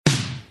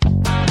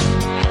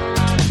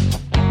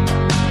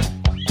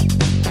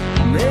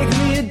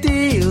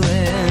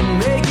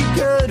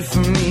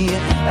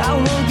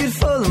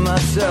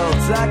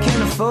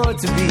afford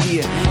to be.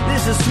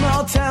 This is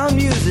small town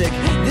music,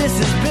 this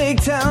is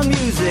big town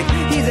music.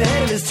 He's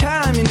ahead of his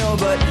time, you know,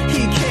 but he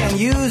can't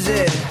use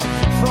it.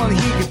 If only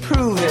he could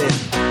prove it.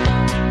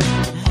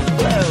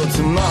 Well,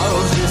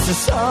 tomorrow's just a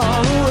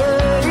song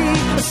away,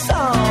 a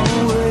song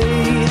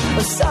away,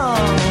 a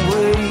song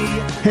away.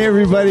 Hey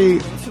everybody,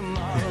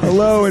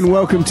 hello and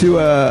welcome to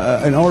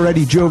an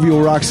already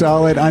jovial Rock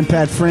Solid. I'm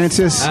Pat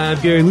Francis. I'm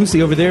Gary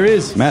Lucy. Over there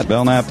is Matt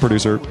Belknap,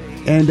 producer.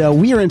 And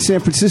we are in San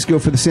Francisco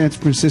for the San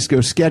Francisco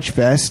Sketch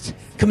Fest.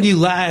 coming to you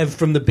live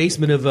from the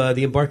basement of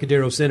the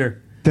Embarcadero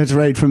Center. That's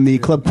right, from the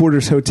Club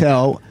Quarters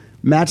Hotel.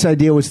 Matt's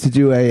idea was to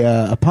do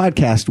a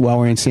podcast while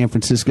we're in San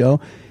Francisco.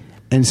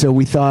 And so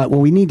we thought,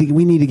 well, we need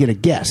to get a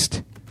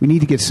guest. We need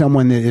to get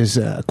someone that is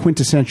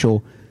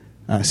quintessential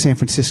San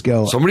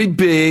Francisco. Somebody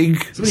big,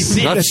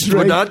 Right.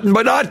 but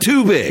not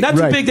too big. Not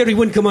too Right. big that he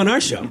wouldn't come on our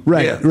show.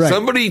 Right, Yeah, right.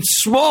 Somebody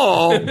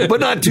small,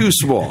 but not too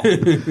small.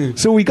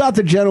 So we got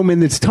the gentleman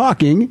that's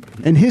talking,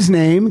 and his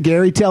name,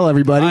 Gary, tell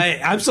everybody.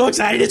 I'm so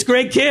excited. It's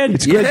Greg Kinn.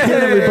 It's Greg Kinn,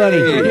 everybody.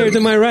 Here to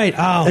my right.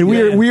 Oh, And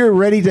man. we are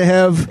ready to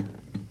have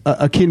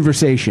a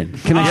conversation.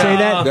 Can I say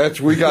that? That's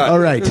we got. All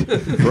right.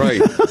 Right.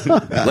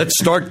 Let's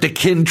start the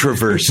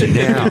controversy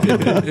now.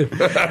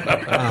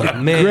 Oh,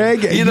 man.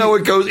 Greg, You know,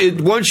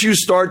 once you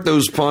start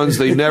those puns,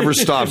 they never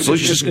stop. So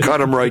let's just cut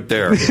them right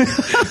there.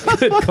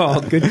 Good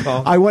call. Good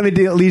call. I wanted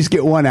to at least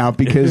get one out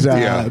because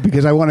Yeah.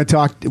 because I want to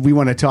talk. We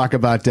want to talk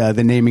about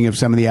the naming of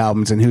some of the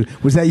albums and who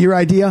was that your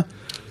idea?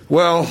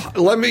 Well,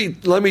 let me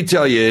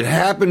tell you, it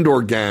happened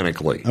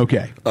organically.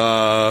 Okay.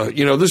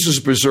 This is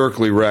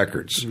Berserkly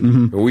Records.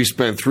 Mm-hmm. We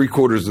spent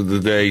 3/4 of the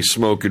day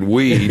smoking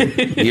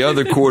weed, the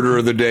other quarter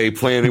of the day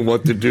planning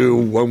what to do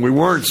when we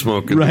weren't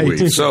smoking Right.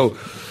 the weed. So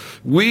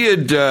we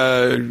had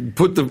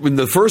put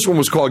the first one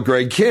was called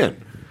Greg Kinn.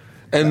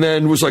 And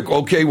then was like,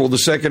 okay, well, the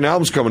second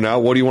album's coming out.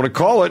 What do you want to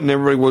call it? And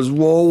everybody was,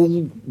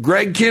 well,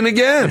 Greg Kinn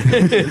again.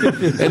 And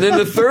then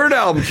the third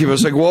album came. I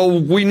was like, well,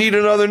 we need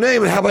another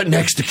name. And how about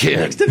Next to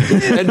Kinn?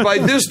 And by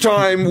this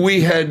time,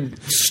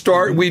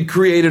 we'd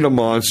created a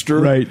monster.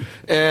 Right.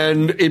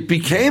 And it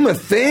became a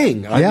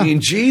thing. I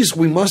mean, geez,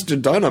 we must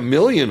have done 1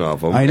 million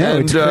of them. I know,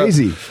 And, it's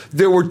crazy.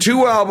 There were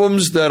 2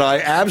 albums that I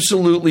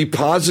absolutely,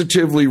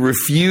 positively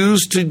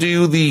refused to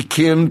do the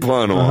Kinn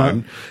pun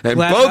on. And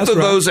Glass both House of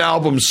Rock. those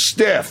albums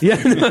stiff. Yeah.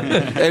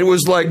 And it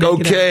was like,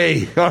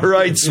 okay, all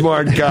right,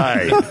 smart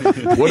guy.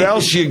 What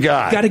else you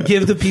got? Got to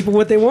give the people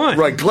what they want.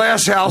 Right,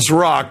 Glass House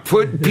Rock.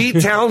 Pete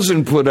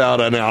Townsend put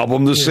out an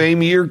album the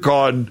same year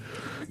called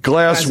Empty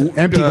Glass.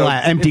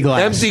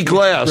 Empty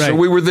Glass. Right. So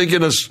we were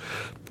thinking of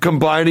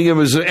combining them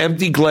as an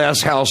Empty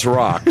Glass House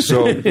Rock.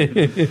 So,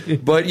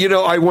 but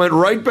I went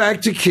right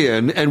back to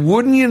Kinn, and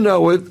wouldn't you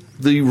know it,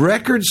 the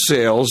record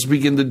sales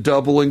begin to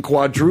double and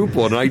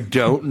quadruple, and I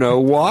don't know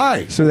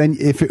why. So then,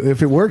 if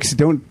it works,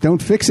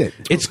 don't fix it.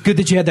 It's good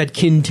that you had that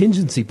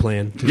contingency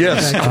plan.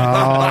 Yes.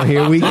 Oh,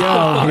 here we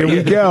go. Here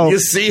we go. You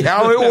see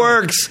how it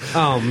works.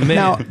 Oh,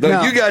 man.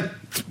 Now, You got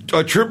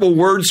a triple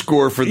word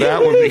score for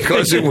that one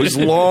because it was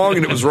long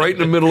and it was right in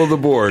the middle of the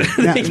board.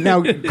 now,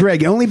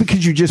 Greg, only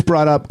because you just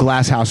brought up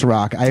Glass House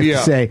Rock, I have to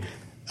say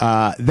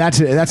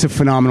that's a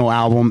phenomenal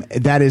album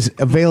that is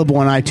available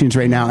on iTunes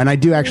right now, and I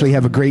do actually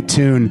have a great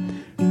tune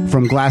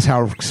from Glass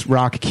House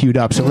Rock queued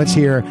up. So let's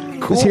hear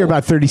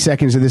about 30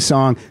 seconds of this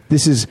song.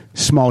 This is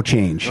Small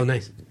Change. Oh,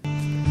 nice. Well,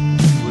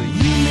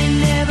 you may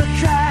never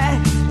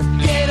try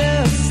to get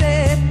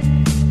upset,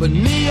 but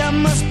me, I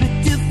must be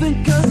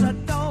different 'cause I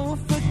don't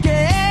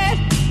forget.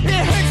 It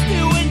hurts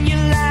me when you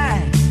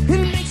lie,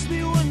 it makes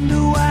me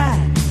wonder why.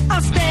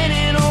 I'm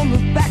standing on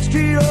the back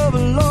street of a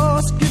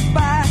lost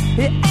goodbye.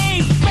 It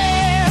ain't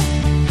fair,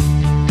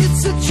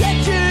 it's a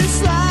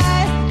treacherous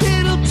lie.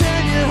 It'll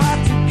turn your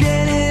heart to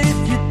get it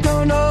if you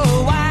don't know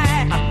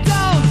why. I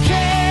don't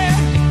care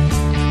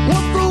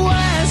what the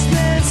wise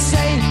men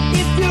say.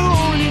 If you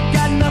only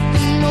got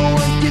nothing, no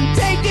one can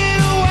take it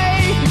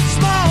away.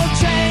 Small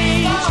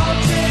change,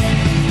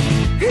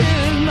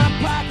 in my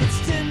pockets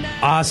tonight.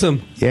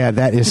 Awesome. Yeah,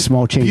 that is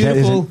Small Change.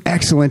 Beautiful. That is an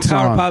excellent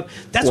Power song. pop.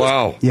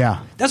 Wow. Yeah.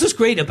 That's what's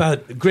great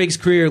about Greg's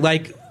career.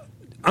 Like,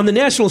 on the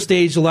national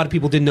stage, a lot of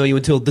people didn't know you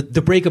until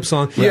the breakup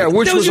song. Yeah,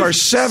 which That was your our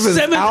seventh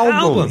album.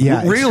 album. Yeah,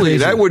 it's Really, crazy.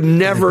 that would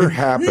never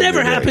happen. Never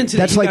today. happened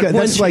today. That's You like got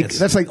one chance.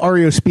 that's like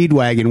REO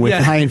Speedwagon with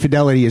Yeah. High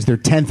Infidelity as their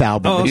 10th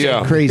album. Oh, It's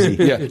yeah. crazy.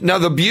 Yeah. Now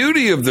the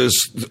beauty of this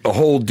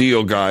whole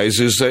deal, guys,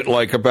 is that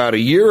like about a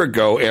year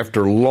ago,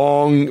 after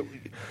long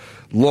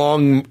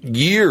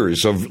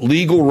years of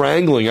legal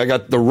wrangling, I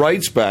got the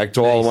rights back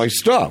to all of my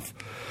stuff.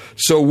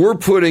 So we're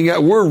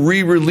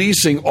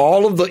re-releasing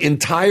all of the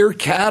entire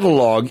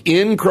catalog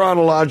in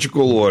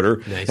chronological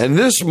order. Nice. And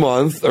this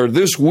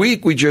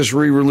week, we just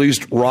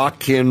re-released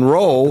Rock and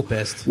Roll,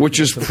 Best. which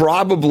is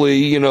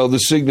probably, the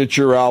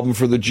signature album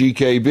for the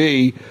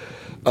GKB.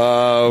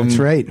 That's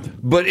right.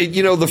 But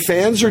the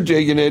fans are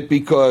digging it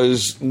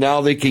because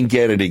now they can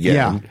get it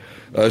again.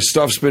 Yeah.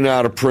 Stuff's been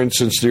out of print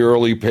since the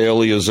early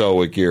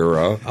Paleozoic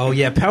era. Oh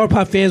yeah, Power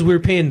Pop fans, we were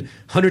paying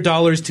 $100,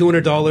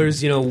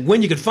 $200.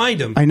 When you could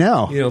find them. I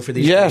know. For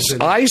these. Yes,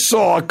 things. I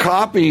saw a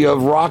copy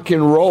of Rock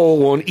and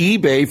Roll on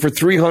eBay for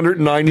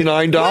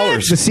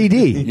 $399. The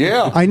CD.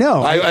 Yeah, I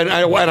know.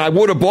 I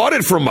would have bought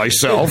it for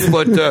myself,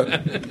 but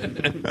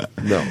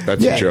no,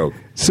 that's a joke.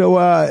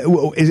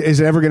 So, is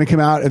it ever going to come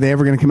out? Are they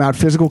ever going to come out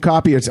physical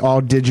copy? It's all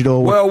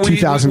digital. Well,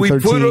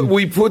 2013.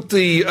 we put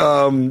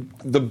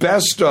the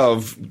best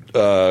of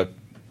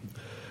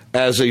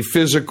as a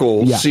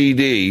physical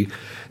CD.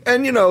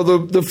 And,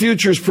 the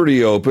future's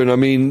pretty open. I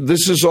mean,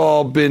 this has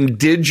all been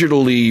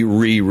digitally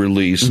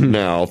re-released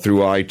now through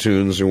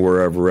iTunes and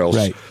wherever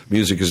else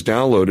music is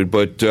downloaded.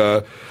 But,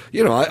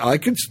 I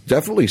could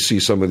definitely see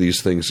some of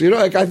these things.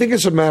 I think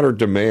it's a matter of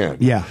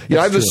demand. Yeah.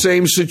 I have the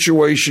same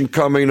situation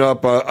coming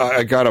up.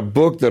 I got a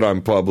book that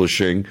I'm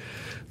publishing.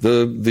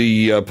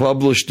 The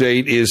published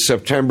date is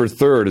September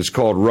 3rd. It's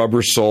called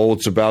Rubber Soul.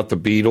 It's about the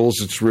Beatles.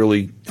 It's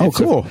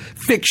cool. a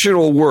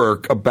fictional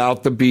work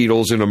about the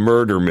Beatles in a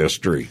murder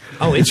mystery.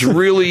 Oh, it's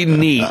really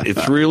neat.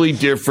 It's really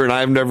different.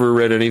 I've never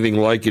read anything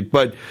like it.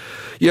 But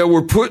yeah,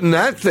 we're putting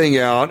that thing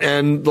out,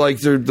 and like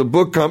the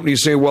book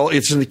companies say, well,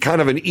 it's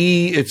kind of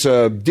it's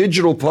a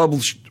digital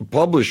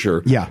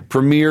publisher,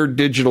 Premier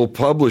Digital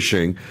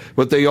Publishing,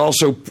 but they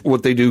also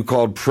what they do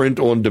called print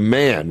on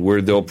demand,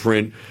 where they'll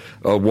print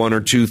 1,000 or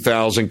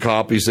 2,000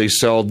 copies. They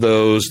sell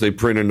those. They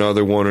print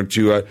another 1 or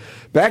 2.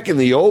 Back in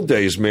the old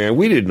days, man,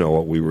 we didn't know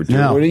what we were doing.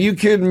 No. Are you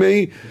kidding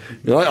me?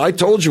 I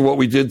told you what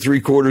we did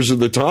 3/4 of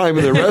the time,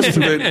 and the rest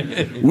of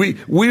it,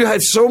 we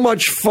had so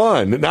much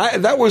fun. And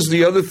that was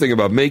the other thing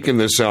about making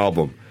this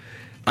album.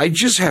 I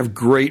just have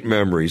great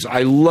memories.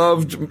 I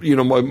loved,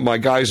 my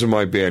guys in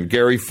my band.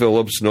 Gary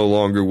Phillips, no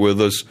longer with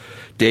us.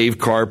 Dave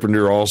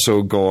Carpenter,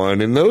 also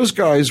gone. And those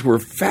guys were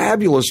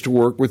fabulous to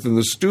work with in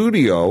the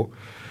studio.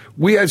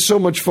 We had so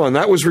much fun.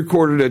 That was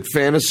recorded at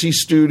Fantasy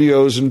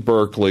Studios in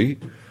Berkeley,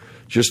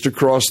 just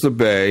across the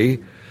bay.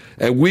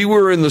 And we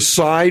were in the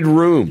side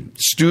room,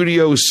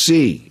 Studio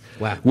C,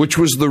 which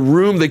was the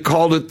room, they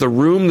called it the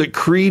room that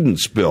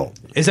Creedence built.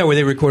 Is that where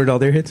they recorded all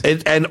their hits?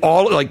 And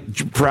all,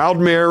 like Proud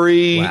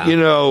Mary,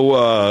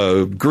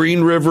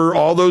 Green River,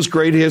 all those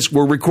great hits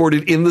were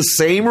recorded in the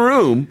same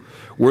room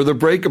where the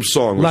breakup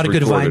song was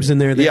recorded. A lot of good vibes in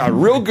there. Yeah,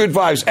 real good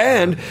vibes.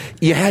 And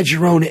you had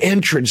your own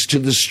entrance to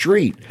the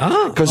street.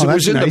 Because it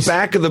was in the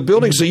back of the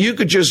building, so you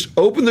could just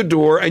open the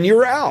door and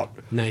you're out.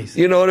 Nice.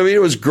 You know what I mean?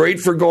 It was great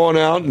for going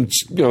out and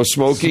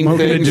smoking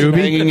things and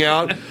hanging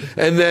out.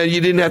 And then you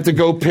didn't have to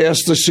go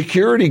past the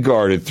security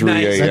guard at 3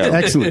 a.m.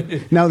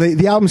 Excellent. Now,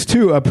 the album's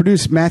too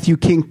produced Matthew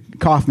King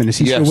Kaufman. Is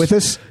he still with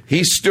us?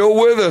 He's still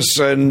with us.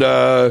 And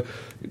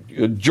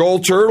Joel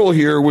Turtle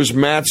here was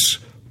Matt's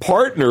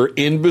partner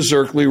in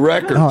Berserkly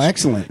Records. Oh,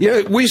 excellent.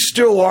 Yeah, we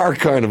still are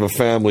kind of a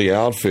family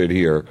outfit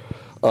here.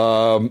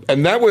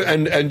 And that was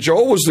and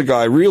Joel was the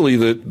guy really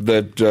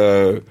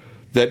that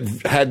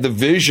had the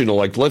vision of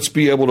like, let's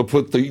be able to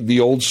put the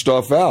old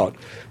stuff out.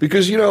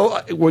 Because,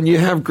 when you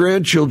have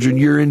grandchildren,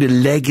 you're into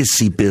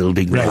legacy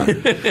building.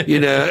 Right.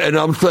 And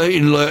I'm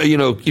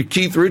saying,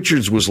 Keith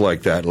Richards was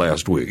like that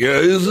last week. Yeah,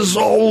 this is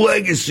all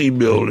legacy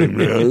building,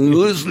 man.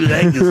 This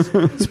legacy.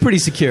 It's pretty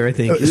secure, I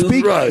think.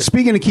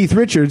 Speaking of Keith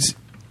Richards,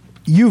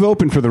 you've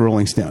opened for the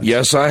Rolling Stones.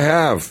 Yes, I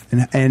have.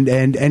 And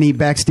any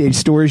backstage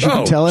stories you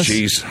can tell us?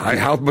 Jeez,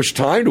 how much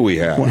time do we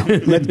have?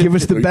 Well, give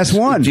us the best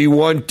one. Do you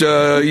want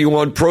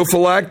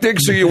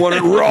prophylactics or you want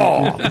it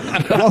raw?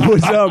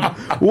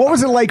 What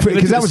was it like?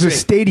 Because that was a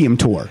stadium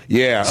tour.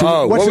 Yeah.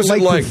 So what was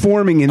it like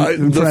performing in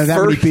front of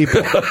that many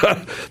people?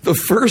 The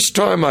first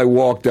time I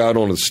walked out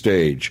on a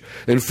stage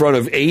in front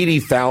of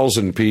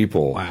 80,000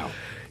 people. Wow.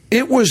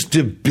 It was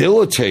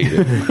debilitating.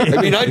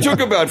 I mean, I took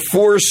about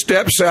 4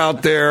 steps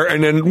out there,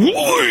 and then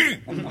I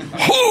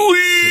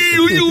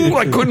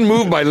couldn't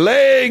move my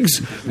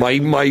legs.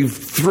 My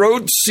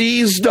throat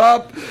seized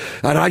up,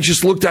 and I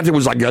just looked at it. It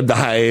was like, hello,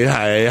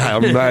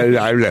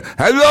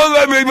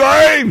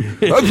 everybody.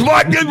 Let's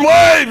fucking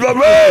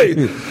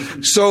play.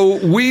 So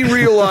we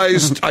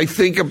realized, I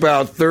think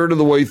about third of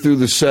the way through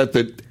the set,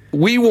 that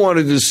we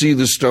wanted to see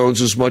the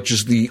Stones as much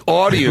as the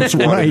audience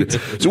wanted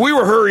it. So we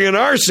were hurrying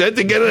our set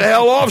to get the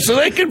hell off so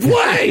they could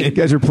play. You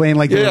guys are playing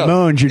like the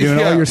Ramones. You're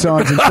doing all your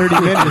songs in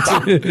 30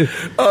 minutes.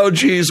 Oh,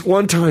 geez.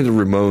 One time the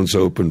Ramones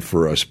opened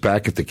for us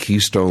back at the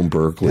Keystone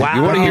Berkeley. Wow.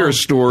 You want to hear a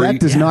story? That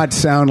does not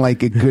sound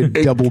like a good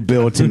double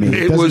bill to me.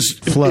 It was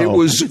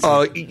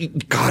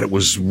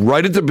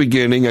right at the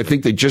beginning. I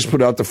think they just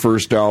put out the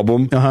first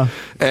album.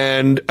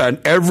 And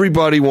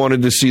everybody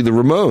wanted to see the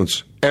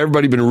Ramones.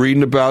 Everybody been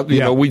reading about,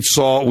 we'd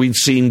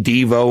seen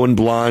Devo and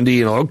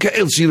Blondie,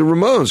 okay, let's see the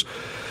Ramones.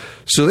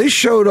 So they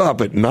showed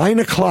up at 9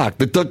 o'clock.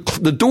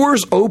 The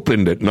doors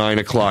opened at 9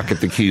 o'clock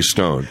at the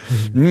Keystone.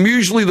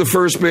 Usually the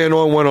first band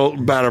on went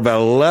about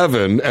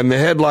 11, and the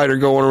headliner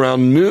going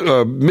around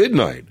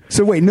midnight.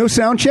 So wait, no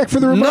sound check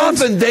for the Ramones?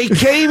 Nothing. They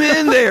came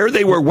in there.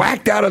 They were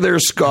whacked out of their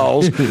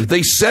skulls.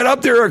 They set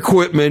up their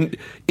equipment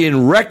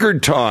in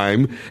record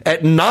time.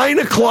 At 9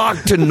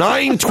 o'clock to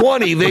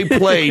 9:20, they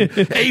played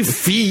a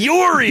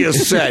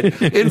furious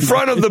set in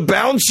front of the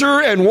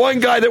bouncer and one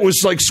guy that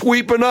was like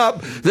sweeping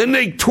up. Then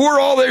they tore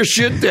all their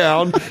shit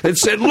down and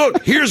said,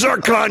 "Look, here's our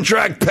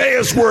contract. Pay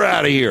us. We're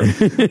out of here."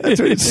 That's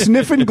right.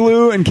 Sniffing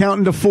glue and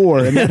counting to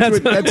 4. And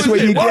that's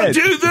what you 1, get.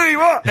 2, 3,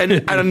 4.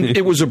 And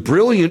it was a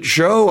brilliant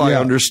show, I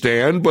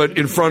understand, but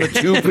in front of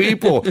 2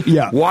 people.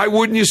 Yeah. Why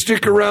wouldn't you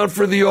stick around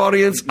for the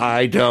audience?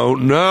 I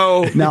don't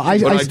know. Now, I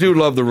do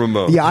love the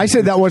Ramones. Yeah, I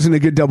said that wasn't a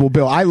good double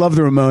bill. I love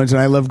the Ramones and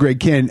I love Greg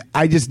Kihn.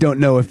 I just don't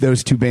know if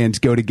those two bands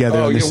go together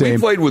in the same.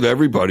 We played with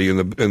everybody in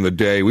the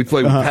day. We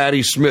played with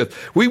Patti Smith.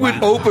 We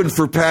would open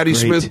for Patti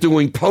Smith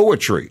doing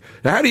poetry.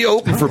 Now, how do you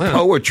open for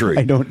poetry?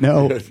 I don't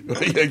know.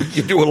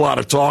 You do a lot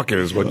of talking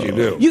is what you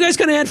do. You guys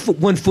kind of had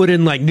one foot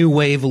in like new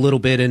wave a little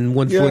bit and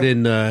one foot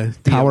in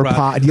power rock.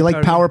 pop. Do you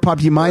like power pop?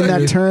 Do you mind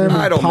that term?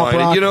 I don't Pop mind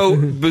rock? it. You know,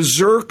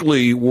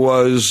 Berserkly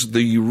was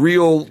the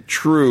real,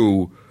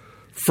 true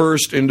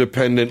first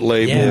independent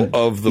label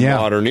of the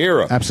modern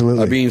era.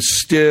 Absolutely. I mean,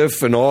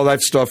 Stiff and all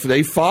that stuff,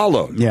 they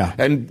followed. Yeah.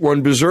 And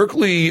when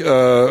Berserkly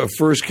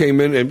first came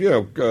in,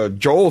 and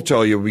Joel will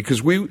tell you,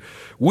 because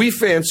we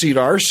fancied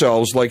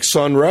ourselves like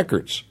Sun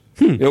Records.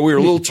 You know, we were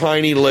a little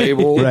tiny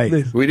label.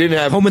 Right. We didn't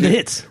have Home of the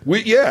Hits.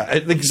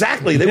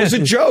 Exactly. That was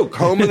a joke.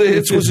 Home of the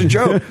Hits was a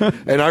joke.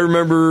 And I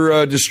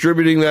remember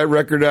distributing that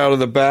record out of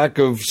the back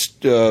of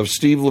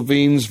Steve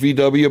Levine's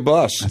VW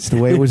bus. That's the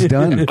way it was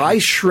done. I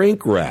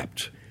shrink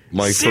wrapped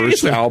my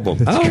first album.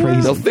 That's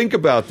crazy. Now think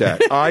about that.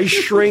 I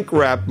shrink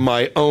wrapped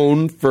my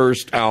own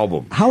first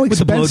album. How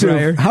the blow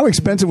dryer. expensive? How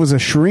expensive was a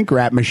shrink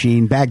wrap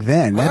machine back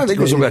then? I think it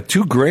was about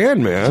 $2,000,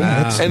 man.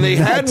 Wow. And they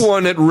had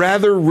one at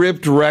Rather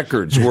Ripped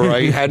Records where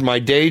I had my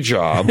day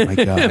job. Oh my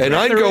God. And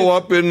I'd go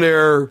up in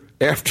there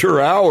after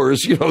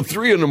hours,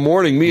 3 a.m,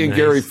 me and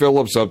Gary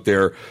Phillips up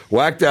there,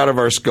 whacked out of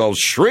our skulls,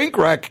 shrink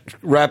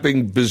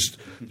wrapping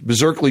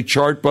Berserkly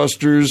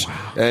Chartbusters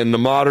and the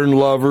Modern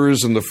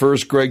Lovers and the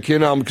first Greg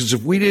Kihn album, because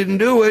if we didn't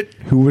do it,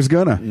 Who was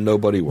gonna?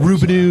 nobody was.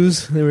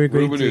 Rubidoos. They were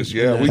great. Rubidoos, too.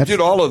 yeah. We did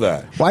all of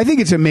that. Well, I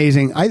think it's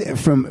amazing.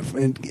 From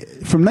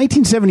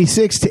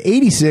 1976 to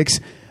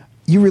 86,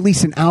 you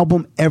released an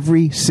album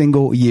every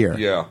single year.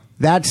 Yeah.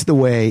 That's the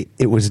way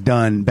it was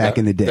done back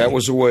in the day. That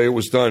was the way it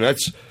was done.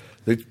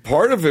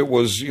 Part of it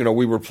was,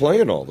 we were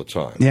playing all the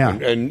time. Yeah.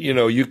 And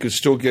you could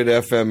still get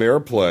FM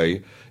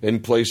airplay in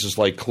places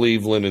like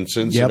Cleveland and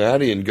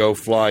Cincinnati and go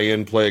fly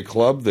in, play a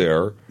club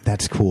there.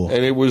 That's cool.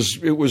 And it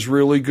was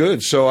really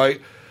good. So I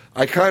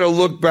kind of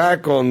look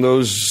back on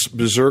those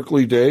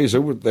Berserkly days. They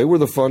were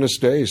the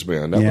funnest days,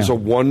 man. That was a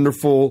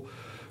wonderful,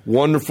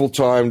 wonderful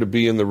time to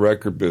be in the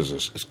record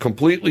business. It's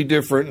completely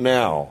different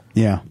now.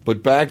 Yeah.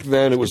 But back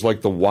then, it was like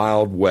the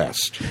Wild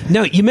West.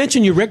 Now, you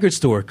mentioned your record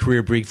store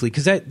career briefly,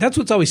 because that's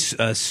what's always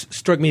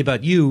struck me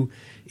about you,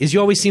 is you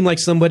always seem like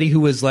somebody who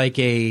was like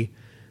a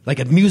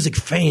music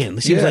fan.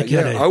 It seems like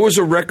I was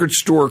a record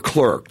store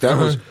clerk. That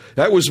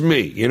was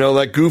me.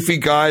 That goofy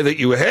guy that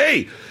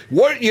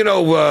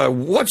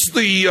what's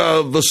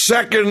the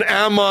second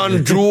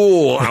Amon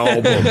Duel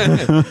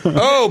album?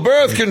 Oh,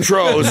 Birth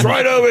Control. It's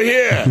right over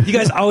here. You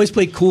guys always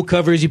play cool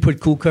covers. You put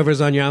cool covers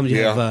on your albums.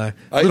 You have I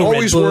Little Red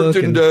always Book worked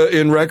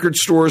in record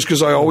stores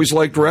because I always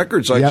liked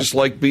records. I just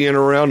liked being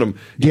around them.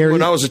 Gary,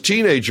 when I was a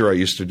teenager, I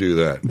used to do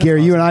that.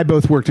 Gary, you and I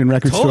both worked in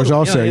record Totally, stores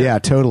also. yeah. Yeah,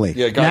 totally.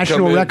 Yeah, gotta come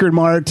National in. Record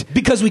Mart.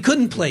 because we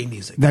couldn't play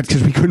music. That's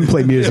because we couldn't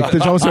play music.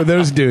 There's also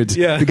those dudes.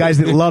 Yeah. The guys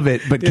that love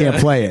it but can't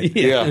play it.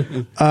 Yeah.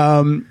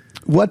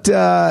 What do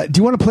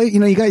you want to play?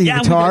 You got your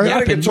guitar. we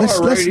got a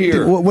guitar right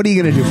here. What are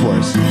you going to do for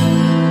us?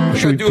 I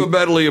gotta do a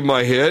medley of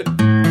my hit.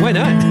 Why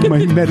not?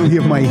 My medley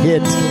of my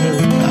hit.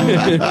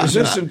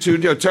 Listen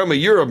to, tell me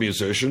you're a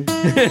musician.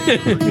 Hold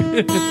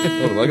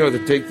on, I got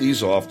to take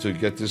these off to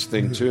get this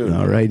thing tuned.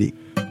 All righty.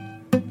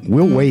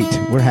 We'll wait.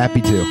 We're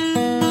happy to.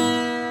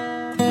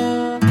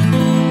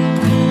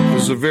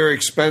 This is a very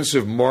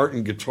expensive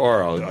Martin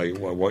guitar. I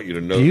want you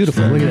to know.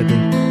 Beautiful. Look at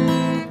that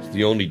thing. It's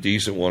the only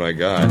decent one I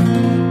got.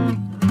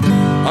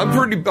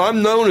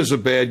 I'm known as a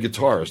bad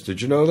guitarist.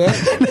 Did you know that?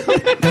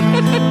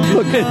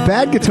 Look,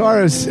 bad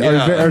guitarists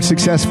are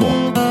successful.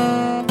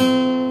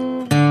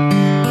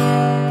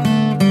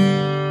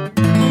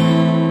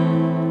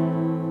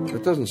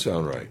 That doesn't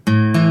sound right.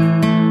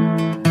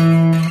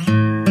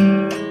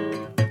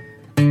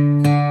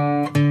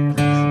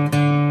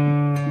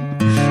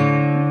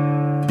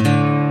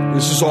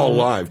 This is all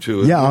live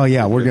too. Yeah. Oh,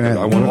 yeah. We're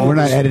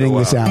not editing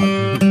this out.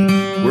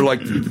 We're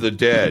like the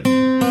Dead.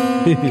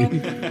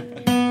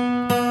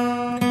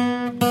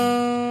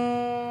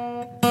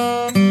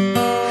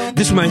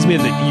 This reminds me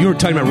of you were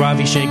talking about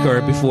Ravi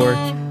Shankar before,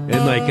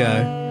 and like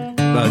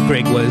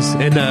Greg was,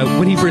 and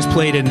when he first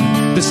played in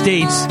the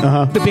States,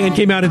 the band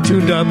came out and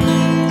tuned up.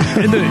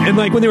 and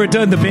like when they were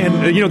done, the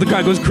band, the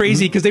crowd goes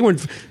crazy because they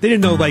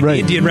didn't know like the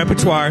Indian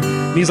repertoire.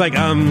 And he's like,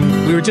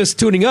 we were just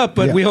tuning up,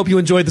 but we hope you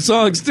enjoyed the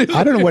songs too.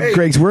 I don't know what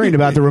Greg's worrying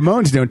about. The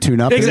Ramones don't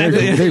tune up.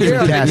 Exactly. They're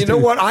fantastic. You know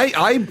what?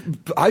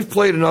 I've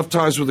played enough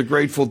times with the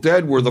Grateful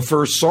Dead where the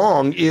first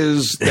song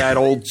is that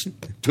old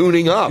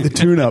tuning up. The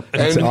tune up.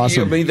 That's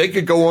awesome. I mean, they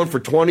could go on for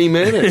 20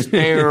 minutes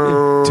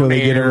until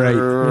they get it right.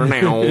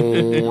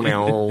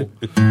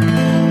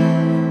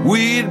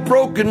 We'd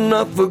broken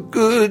up for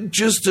good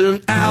just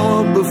an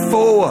hour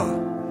before.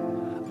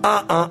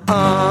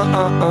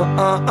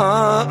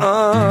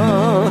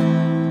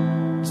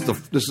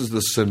 This is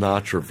the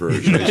Sinatra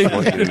version. I just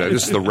want you to know.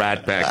 This is the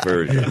Rat Pack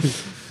version.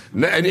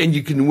 And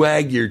you can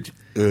wag your...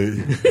 Cause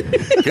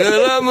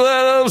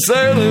I'm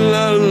sailing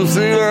out of the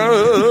sea,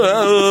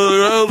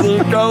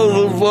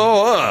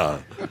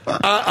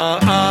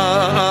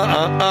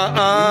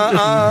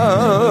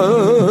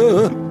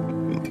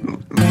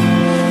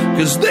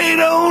 cause they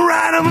don't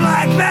write them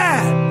like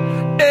that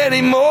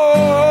anymore.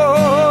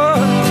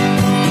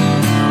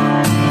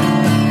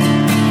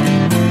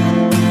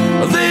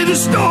 They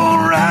just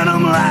don't write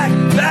them like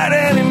that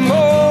anymore.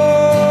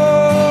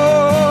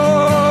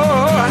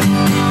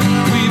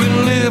 We've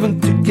been living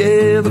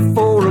together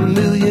for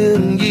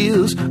 1,000,000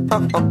 years.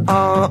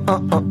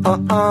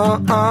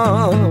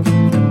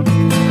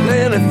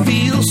 And it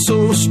feels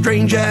so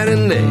strange out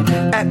in the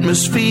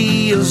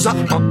atmospheres.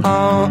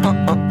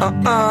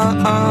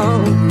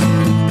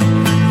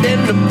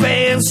 And the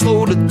band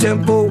slowed the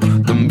tempo,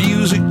 the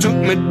music took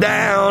me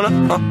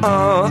down.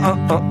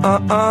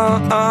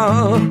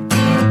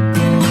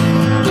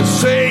 The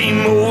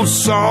same old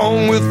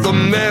song with the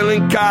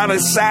melancholy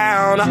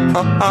sound.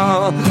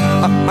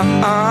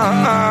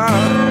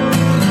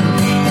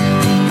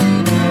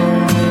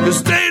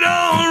 Cause they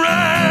don't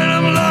write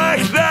them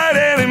like that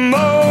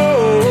anymore.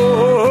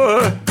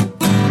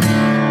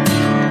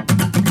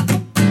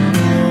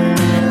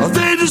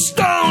 They just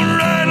don't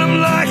write them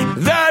like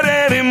that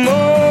anymore.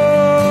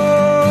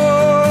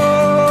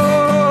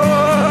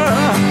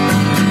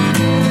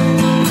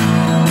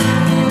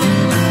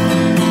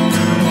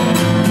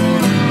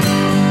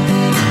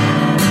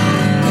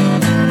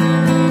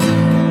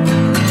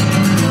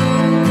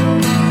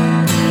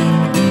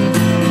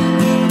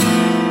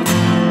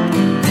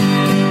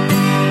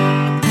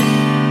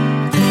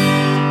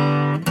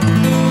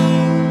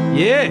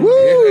 Yeah.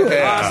 Woo!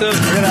 Awesome.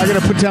 I'm going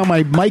to put down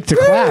my mic to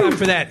clap. Time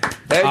for that.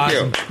 Thank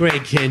Awesome. you.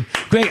 Greg Kihn.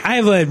 Greg, I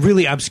have a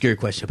really obscure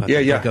question about the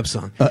breakup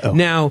song. Uh-oh.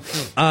 Now,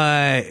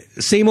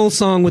 same old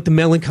song with the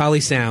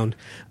melancholy sound.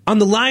 On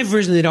the live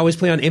version they'd always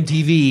play on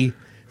MTV,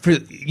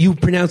 you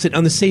pronounce it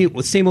on the same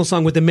old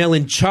song with the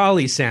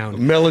melancholy sound.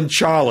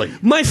 Melancholy.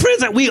 My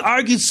friends, we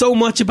argued so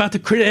much about the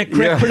correct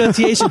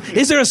pronunciation.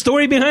 Is there a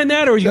story behind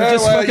that, or are you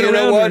just fucking around?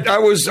 Know what?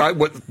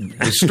 What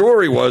the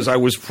story was, I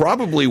was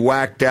probably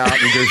whacked out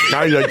and just,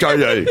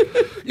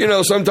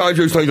 sometimes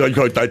it's like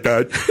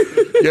that.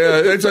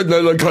 Yeah, it's a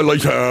melancholy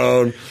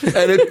sound.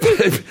 And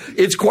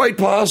it's quite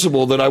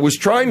possible that I was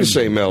trying to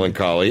say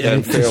melancholy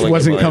and failing. It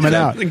wasn't coming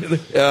out.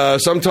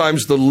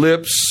 Sometimes the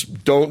lips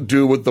don't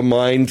do what the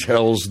mind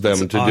tells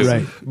them to do.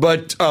 Right.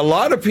 But a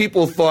lot of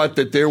people thought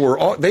that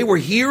they were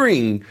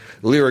hearing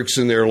lyrics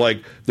in there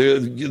like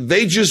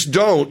they just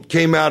don't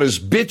came out as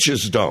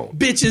bitches don't.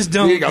 Bitches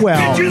don't.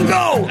 Bitches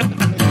don't.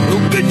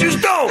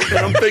 Bitches don't.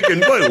 And I'm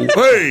thinking,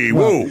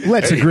 whoa.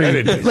 Let's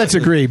agree. Let's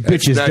agree.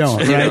 Bitches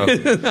don't.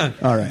 Right?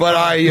 All right.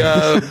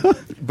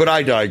 But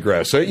I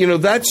digress.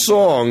 That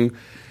song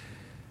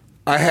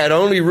I had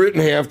only written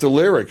half the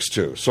lyrics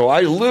to. So I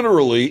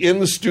literally, in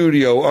the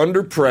studio,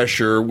 under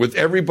pressure, with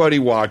everybody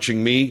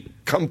watching me,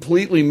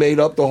 completely made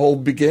up the whole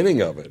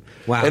beginning of it.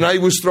 Wow. And I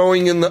was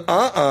throwing in the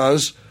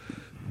uh-uhs.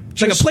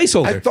 Like a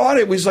placeholder. I thought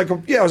it was like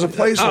it was a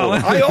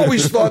placeholder. I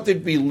always thought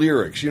there'd be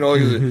lyrics.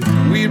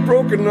 We had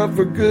broken up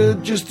for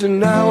good just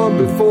an hour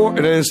before,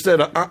 and then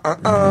instead of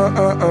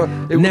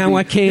now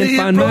I can't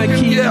find my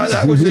keys. Yeah,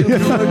 that was it.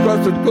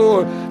 Across the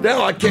door.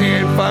 Now I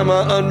can't find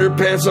my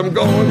underpants. I'm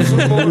going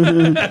some more.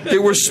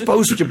 There were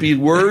supposed to be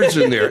words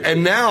in there,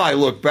 and now I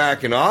look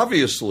back, and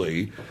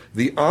obviously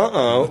the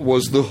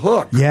was the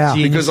hook. Yeah,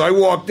 because I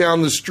walked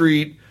down the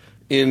street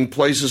in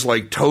places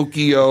like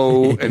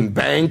Tokyo and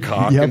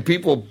Bangkok, and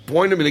people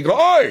point at me and they go,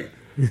 "Oi,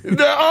 the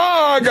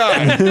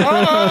guy!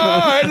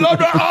 I love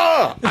the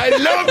I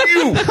love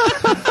you!"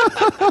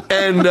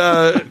 And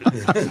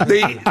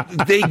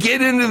they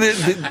get into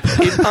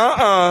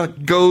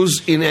it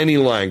goes in any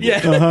language.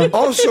 Yeah. Uh-huh.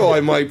 Also,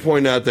 I might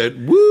point out that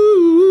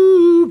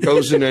woo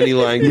goes in any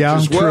language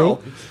as well.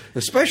 True.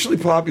 Especially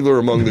popular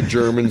among the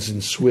Germans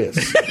and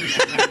Swiss.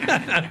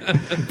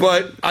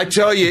 But I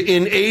tell you,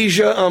 in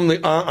Asia, I'm the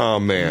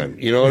man.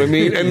 You know what I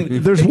mean?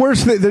 And there's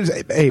worse.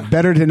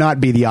 Better to not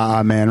be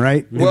the man,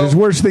 right? Well, there's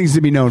worse things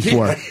to be known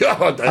for.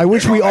 I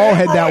wish we all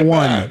had that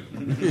one.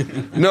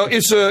 No,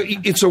 it's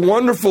a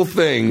wonderful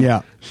thing.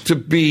 To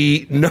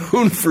be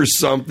known for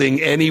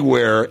something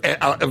anywhere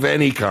of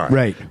any kind.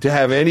 Right. To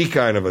have any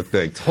kind of a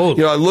thing.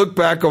 Totally. I look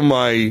back on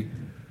my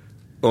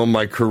on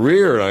my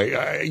career.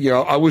 And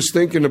I was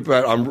thinking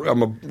about,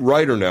 I'm a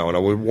writer now, and I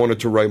wanted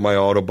to write my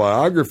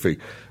autobiography.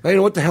 I didn't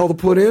know what the hell to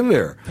put in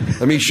there.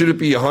 I mean, should it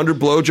be 100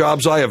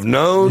 blowjobs I have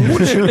known?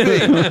 What should it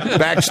be?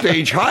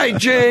 Backstage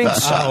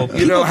hijinks?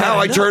 How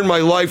I turned my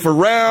life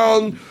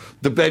around?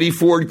 The Betty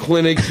Ford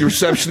Clinic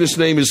receptionist's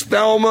name is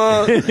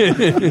Thelma.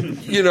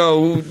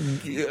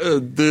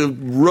 The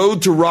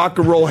road to rock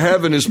and roll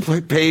heaven is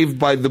paved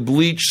by the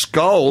bleached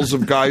skulls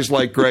of guys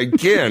like Greg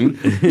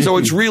Kihn. So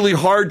it's really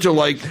hard to,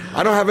 I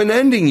don't have an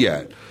ending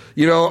yet.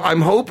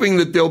 I'm hoping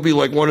that there'll be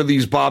like one of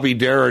these Bobby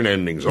Darin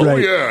endings. Oh,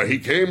 Right. yeah, he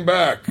came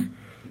back.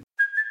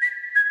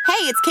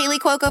 Hey, it's Kaylee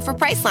Cuoco for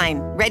Priceline.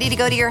 Ready to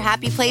go to your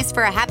happy place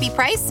for a happy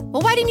price?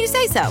 Well, why didn't you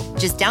say so?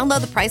 Just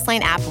download the Priceline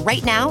app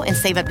right now and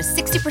save up to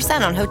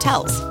 60% on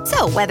hotels.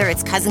 So whether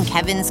it's Cousin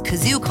Kevin's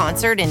Kazoo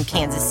Concert in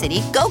Kansas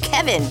City, go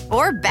Kevin,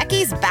 or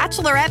Becky's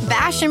Bachelorette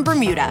Bash in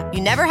Bermuda,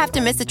 you never have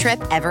to miss a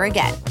trip ever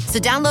again. So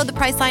download the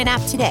Priceline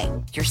app today.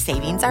 Your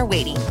savings are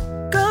waiting.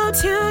 Go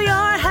to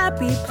your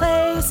happy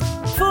place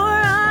for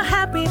a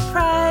happy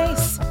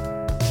price.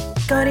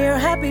 Go to your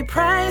happy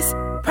price,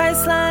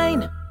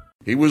 Priceline.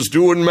 He was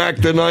doing Mac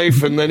the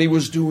Knife, and then he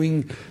was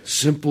doing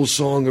Simple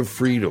Song of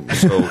Freedom.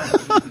 So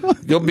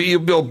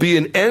there'll be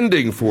an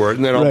ending for it,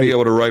 and then I'll be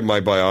able to write my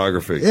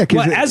biography. Yeah, 'cause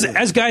Well,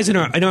 as guys in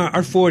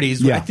our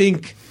 40s, Yeah. I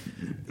think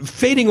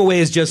fading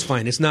away is just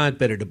fine. It's not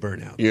better to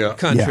burn out. Yeah.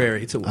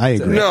 Contrary to I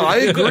agree. No, I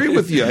agree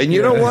with you. And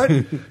you know what?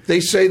 They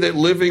say that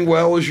living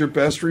well is your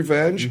best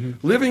revenge.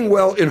 Living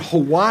well in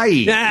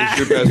Hawaii is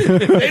your best.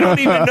 They don't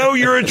even know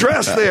your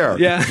address there.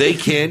 Yeah. They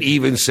can't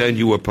even send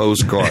you a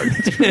postcard.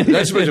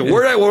 That's what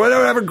where do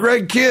I have a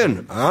Greg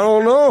Kihn? I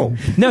don't know.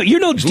 No, you're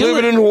no He's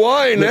living in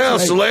Hawaii now.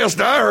 It's the last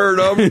I heard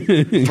of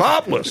him.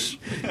 Topless.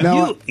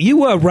 Now,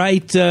 You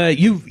write.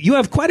 You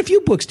have quite a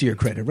few books to your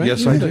credit, right?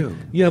 Yes, I do.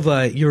 You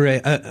have you're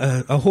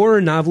a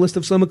horror novelist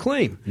of some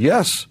acclaim.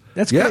 Yes.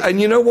 That's yeah. great.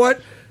 And you know what?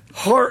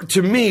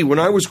 To me, when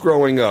I was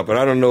growing up, and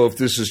I don't know if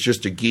this is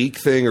just a geek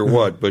thing or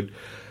what, but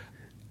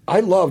I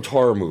loved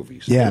horror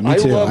movies. Yeah, me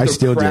too. I loved I the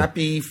still do.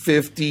 crappy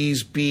 50s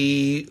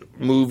B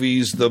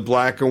movies, the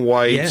black and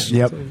whites.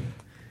 Yeah. Yep.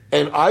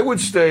 And I would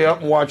stay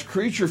up and watch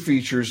creature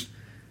features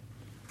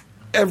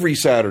every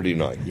Saturday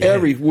night,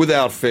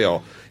 without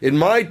fail. In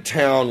my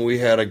town, we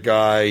had a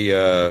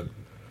guy.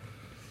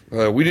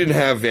 We didn't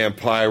have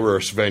Vampire or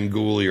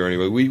Svengoolie or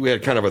anybody. We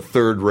had kind of a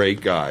third-rate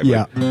guy. But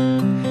Yeah.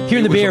 Here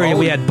in the was Bay Area, always-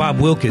 we had Bob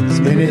Wilkins.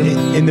 And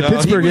in the No, he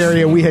Pittsburgh was-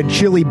 area, we had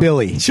Chili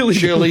Billy. Chili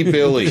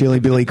Billy. Chili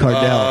Billy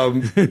Cardell.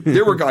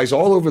 There were guys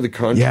all over the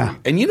country. Yeah.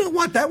 And you know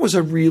what? That was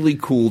a really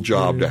cool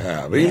job to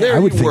have. I mean, there I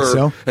would you think were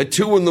so. at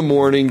 2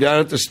 a.m. down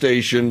at the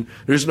station.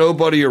 There's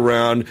nobody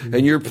around,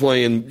 and you're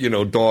playing,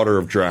 Daughter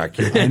of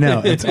Dracula. I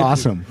know. It's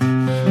awesome.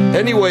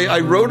 Anyway, I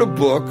wrote a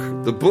book.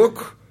 The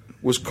book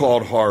was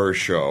called Horror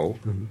Show.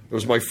 It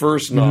was my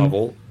first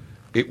novel.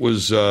 It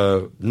was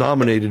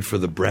nominated for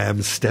the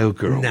Bram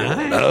Stoker Award.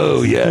 Nice.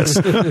 Oh, yes.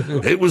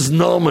 It was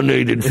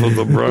nominated for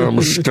the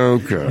Bram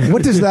Stoker.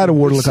 What does that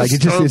award look like? Is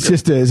it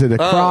a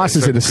cross?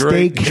 Is it a It's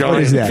great steak?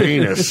 What is giant that?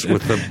 penis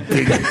with a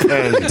big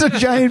pen. It's a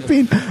giant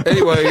penis.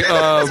 Anyway,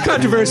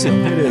 Controversial.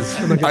 It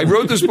is. I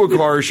wrote this book,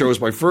 Horror Show. It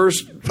was my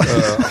first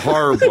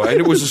horror book, and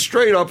it was a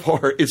straight-up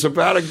horror. It's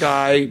about a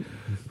guy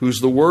who's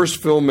the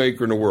worst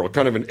filmmaker in the world,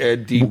 kind of an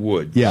Ed D.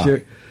 Wood. Yeah.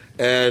 Sure.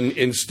 And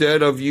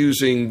instead of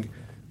using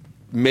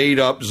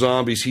made-up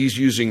zombies, he's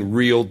using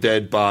real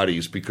dead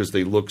bodies because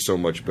they look so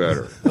much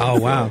better. Oh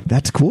wow.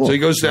 That's cool. So he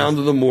goes down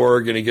to the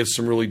morgue and he gets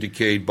some really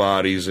decayed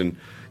bodies, and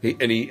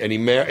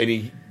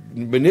he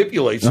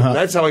manipulates them.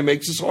 That's how he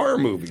makes his horror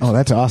movies. Oh,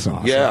 that's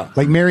awesome. Yeah.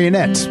 Like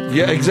marionettes.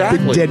 Yeah,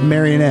 exactly. Big dead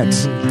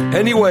marionettes.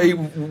 Anyway,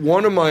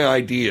 one of my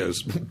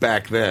ideas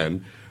back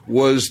then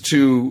was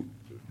to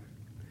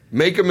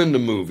make them into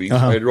movies.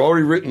 I had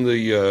already written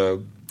the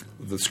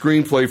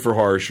screenplay for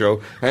Horror Show,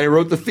 and I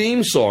wrote the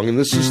theme song, and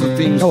this is the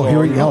theme song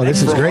here we go.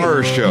 This is for great.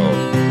 Horror Show.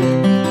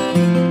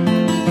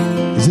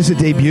 Is this a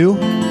debut?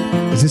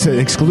 Is this an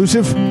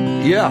exclusive?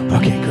 Yeah.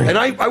 Okay, great. And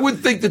I would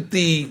think that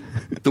the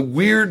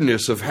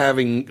weirdness of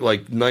having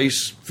like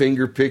nice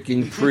finger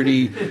picking,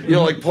 pretty,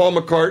 like Paul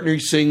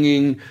McCartney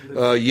singing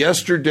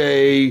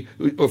 "Yesterday"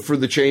 for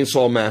the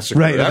Chainsaw Massacre.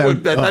 Right,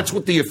 That's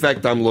what the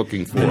effect I'm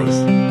looking for.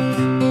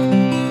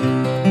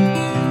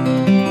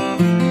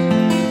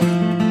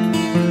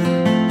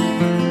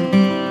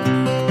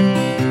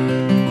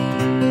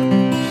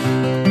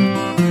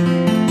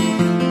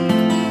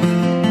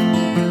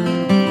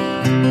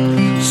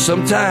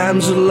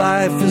 Sometimes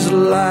life is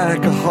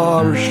like a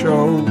horror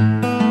show.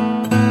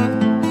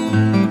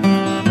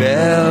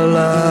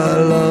 Bela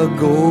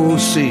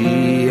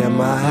Lugosi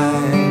am I.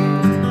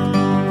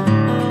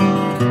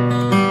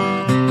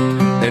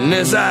 And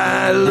as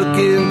I look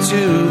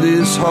into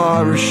this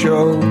horror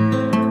show,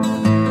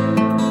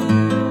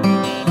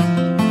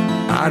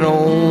 I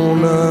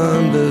don't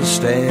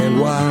understand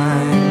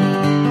why.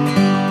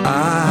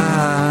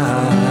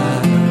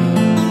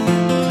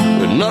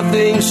 But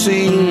nothing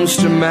seems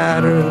to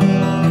matter.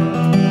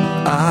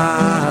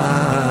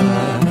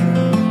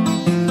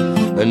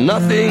 And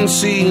nothing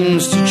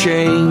seems to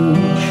change.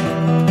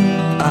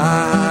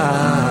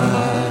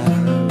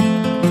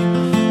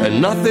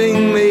 And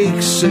nothing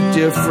makes a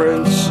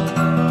difference,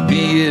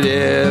 be it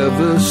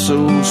ever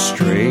so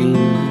strange.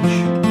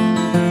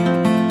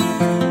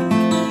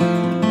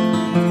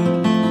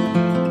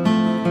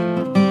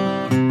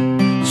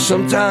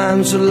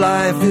 Sometimes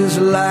life is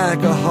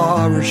like a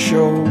horror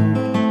show.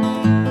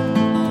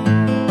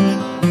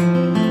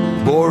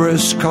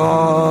 Boris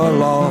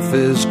Karloff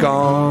is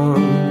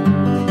gone,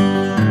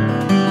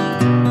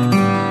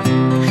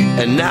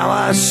 and now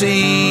I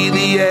see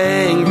the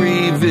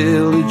angry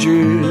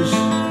villagers.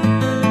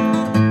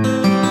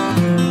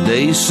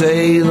 They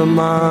say the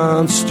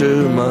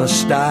monster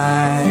must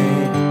die.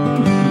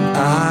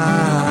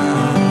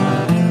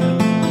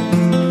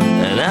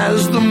 And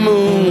as the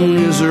moon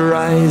is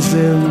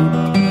rising,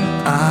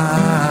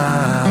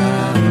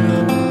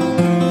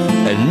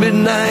 and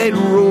midnight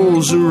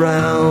rolls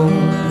around,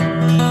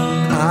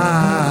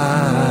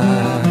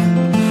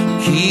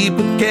 keep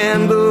a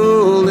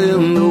candle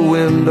in the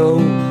window,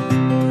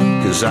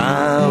 'cause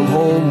I'm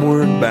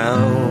homeward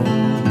bound.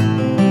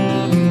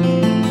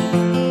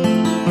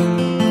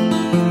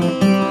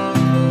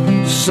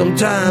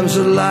 Sometimes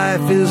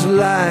life is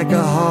like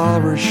a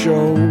horror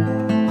show.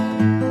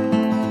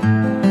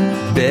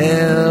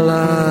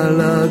 Bela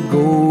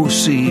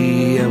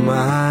Lugosi am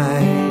I.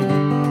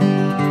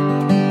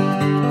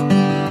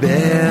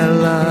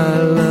 Bela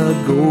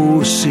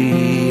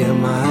Lugosi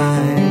am I.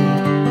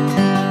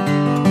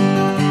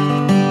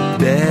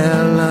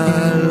 Bela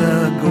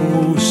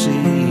Lugosi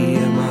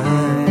am I.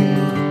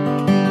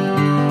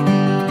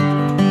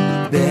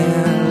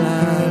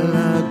 Bela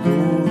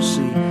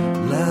Lugosi,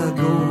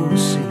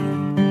 Lugosi.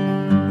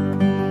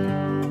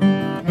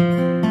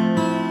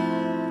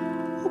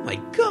 Oh my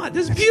God,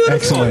 this is beautiful.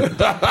 Excellent.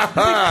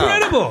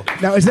 Incredible.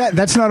 Now,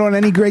 that's not on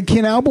any Greg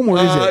Kihn album, or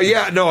is it?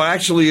 Yeah, no,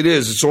 actually it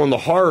is. It's on the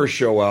Horror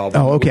Show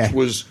album, Oh, okay. which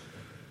was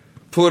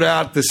put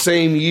out the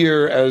same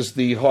year as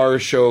the Horror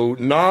Show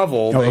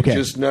novel. Oh, They okay.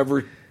 just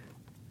never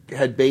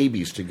had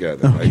babies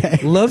together.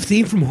 Right? Love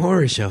theme from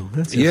Horror Show.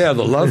 That's Yeah,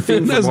 the love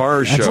theme from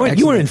Horror Show.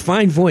 You were in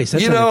fine voice.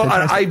 That's You know,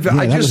 I Yeah,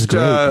 that was just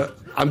great.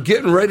 I'm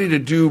getting ready to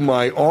do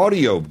my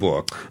audio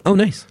book oh,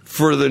 nice.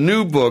 for the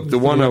new book, the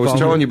one I was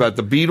telling you about,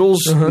 the Beatles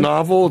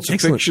novel. It's a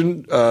Excellent.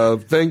 fiction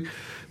thing.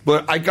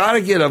 But I got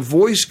to get a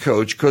voice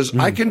coach because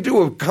I can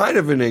do a kind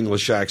of an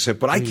English accent,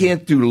 but I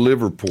can't do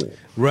Liverpool.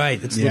 Right.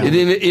 That's Yeah.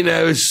 And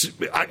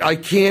I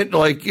can't,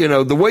 like,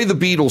 the way the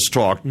Beatles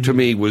talked to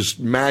me was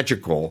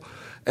magical.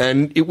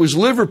 And it was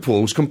Liverpool.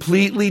 It was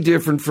completely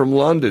different from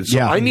London. So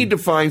Yeah. I need to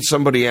find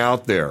somebody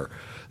out there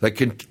that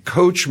can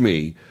coach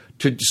me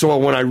so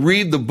when I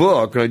read the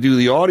book and I do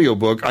the audio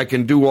book, I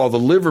can do all the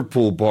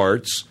Liverpool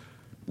parts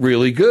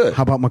really good.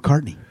 How about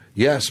McCartney?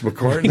 Yes,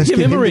 McCartney. Let's Give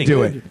get him him a to ring.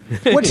 do it.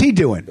 What's he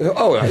doing?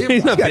 Oh,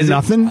 He's not Got busy.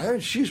 nothing.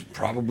 she's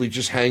probably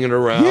just hanging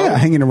around. Yeah,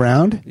 hanging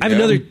around. I have Yeah.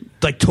 another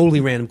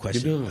totally random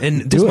question,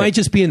 and this Do it. might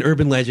just be an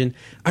urban legend.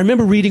 I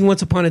remember reading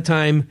once upon a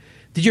time.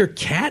 Did your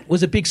cat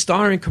was a big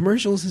star in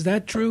commercials? Is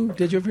that true?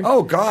 Did you ever?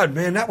 Oh, God,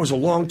 man, that was a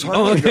long time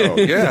Oh, okay. ago.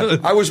 Yeah.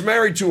 I was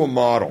married to a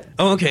model.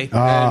 Oh, okay.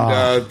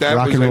 And that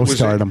rock was, and roll it was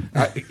stardom.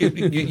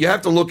 You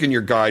have to look in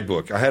your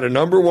guidebook. I had a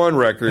 #1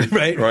 record.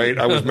 Right.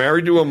 I was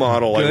married to a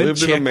model. I Good.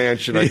 lived in a Check.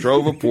 mansion. I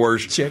drove a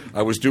Porsche. Check.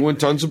 I was doing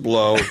tons of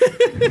blow.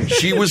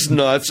 She was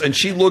nuts, and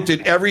she looked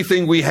at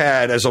everything we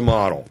had as a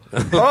model.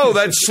 Oh,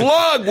 that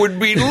slug would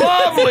be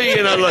lovely.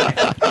 And I'm like,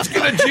 let's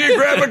get a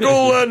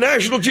geographical,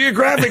 National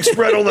Geographic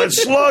spread on that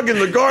slug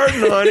in the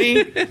garden,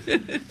 honey.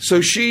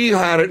 So she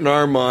had it in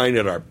our mind,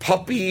 and our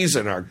puppies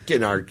and our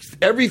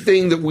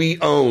everything that we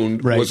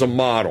owned Right. was a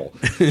model.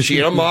 She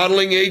had a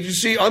modeling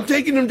agency. I'm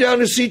taking them down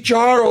to see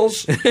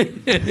Charles. Charles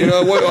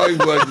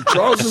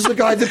is the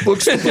guy that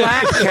books the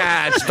black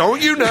cats.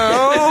 Don't you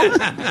know?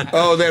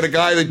 Oh, they had a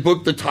guy that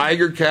booked the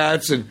tiger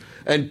cats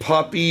and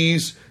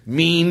puppies,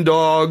 mean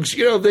dogs.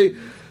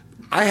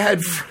 I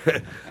had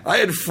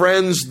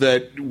friends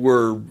that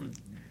were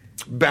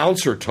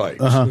bouncer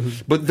types,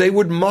 but they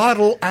would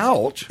model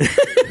out.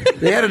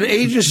 They had an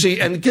agency,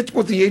 and get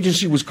what the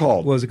agency was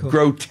called. What was it called?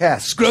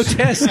 Grotesques.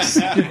 Grotesques.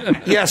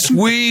 Yes,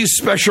 we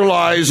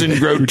specialize in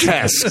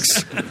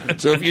grotesques.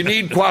 So if you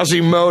need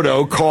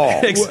Quasimodo,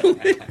 call.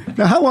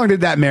 Now, how long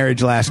did that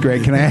marriage last,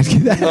 Greg? Can I ask you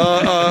that?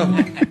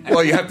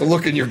 Well, you have to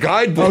look in your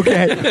guidebook.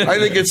 Okay. I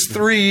think it's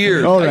 3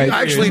 years. All right.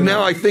 Actually,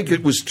 now I think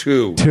it was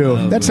 2.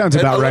 2. That sounds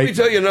And about let me right.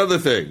 tell you another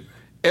thing.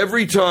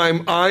 Every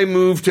time I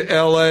move to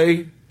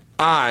L.A.,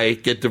 I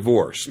get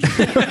divorced.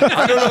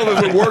 I don't know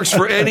if it works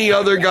for any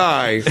other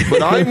guy,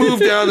 but I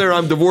moved down there.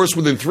 I'm divorced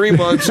within 3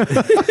 months. And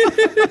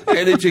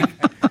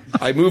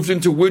I moved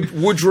into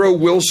Woodrow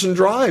Wilson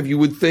Drive. You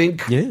would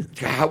think,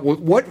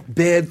 what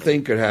bad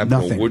thing could happen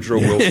Nothing. on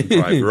Woodrow Wilson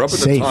Drive? You're up at the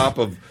Safe. top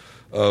of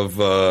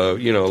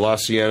La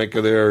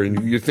Cienega there,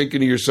 and you're thinking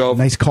to yourself,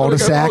 Nice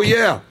cul-de-sac. Oh,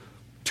 yeah.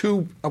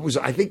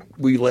 I think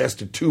we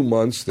lasted 2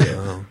 months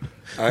there.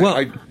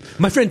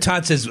 My friend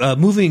Todd says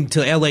moving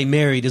to L.A.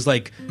 married is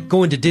like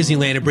going to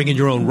Disneyland and bringing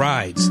your own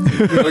rides.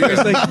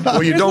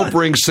 Well, you don't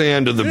bring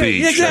sand to the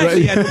beach.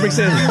 Exactly. Yeah, don't bring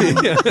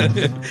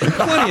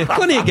sand.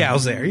 Plenty of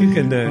gals there. You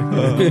can.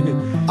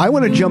 I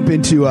want to jump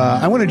into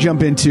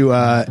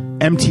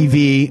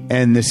MTV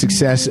and the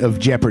success of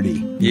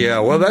Jeopardy. Yeah,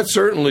 well, that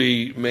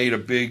certainly made a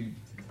big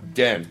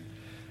dent.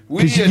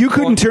 Because you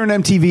couldn't turn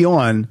MTV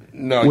on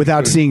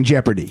without seeing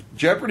Jeopardy.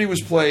 Jeopardy was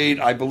played,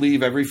 I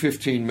believe, every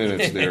 15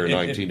 minutes there in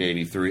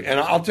 1983. And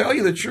I'll tell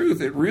you the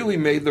truth, it really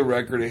made the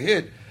record a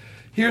hit.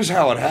 Here's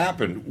how it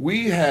happened.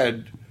 We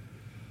had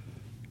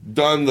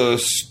done the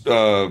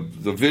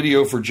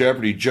video for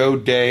Jeopardy. Joe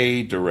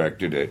Day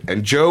directed it.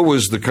 And Joe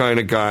was the kind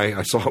of guy,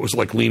 I saw it was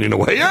like leaning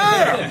away.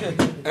 Yeah!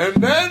 And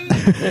then...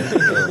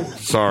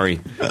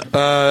 sorry.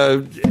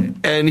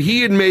 And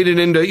he had made it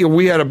into,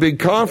 we had a big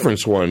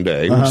conference one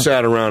day. We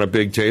sat around a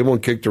big table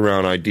and kicked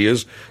around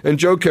ideas. And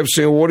Joe kept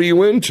saying, what are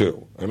you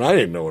into? And I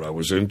didn't know what I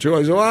was into.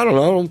 I said, well, I don't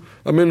know.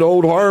 I'm into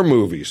old horror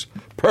movies.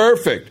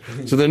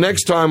 Perfect. So the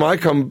next time I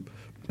come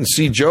and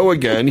see Joe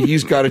again,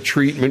 he's got a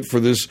treatment for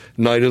this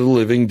Night of the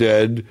Living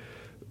Dead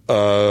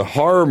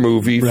horror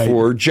movie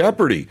for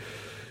Jeopardy,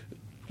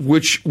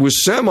 which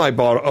was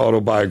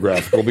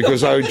semi-autobiographical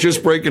because I was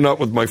just breaking up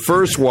with my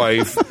first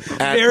wife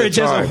at Marriage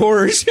the time. as a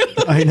horror show.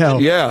 I know.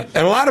 Yeah,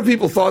 and a lot of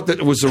people thought that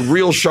it was the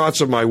real shots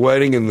of my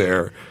wedding in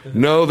there.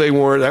 No, they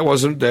weren't. That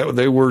wasn't.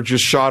 They were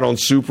just shot on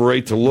Super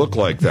 8 to look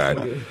like that.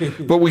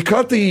 But we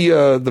cut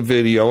the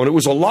video, and it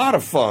was a lot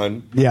of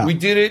fun. Yeah. We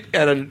did it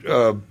at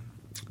a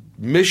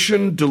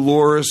Mission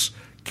Dolores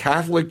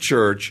Catholic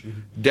Church,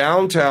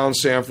 downtown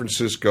San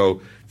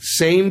Francisco.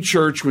 Same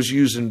church was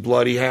using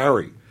Bloody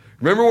Harry.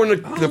 Remember when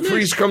the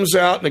priest comes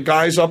out and the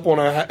guy's up on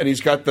and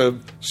he's got the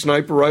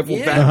sniper rifle?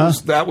 Yeah.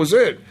 That was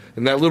it.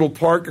 In that little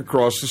park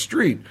across the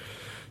street.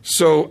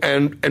 So,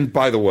 and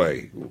by the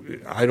way,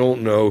 I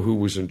don't know who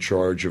was in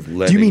charge of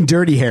letting... Do you mean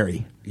Dirty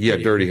Harry? Yeah,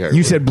 Dirty Harry.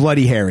 You said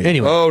Bloody Harry.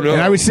 Anyway. Oh, no.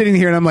 And I was sitting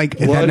here and I'm like,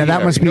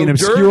 that must be No, an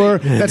obscure...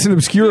 Dirty. That's an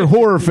obscure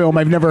horror film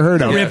I've never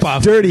heard of.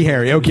 Rip-off. Dirty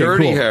Harry. Okay,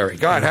 Dirty cool. Harry.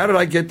 God, how did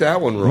I get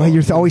that one wrong? Well,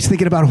 you're always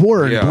thinking about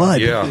horror and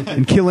blood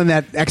and killing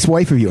that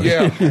ex-wife of yours.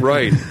 Yeah,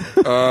 right.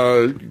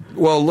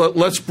 Well,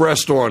 let's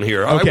breast on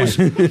here. Okay.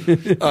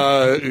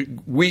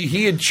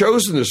 He had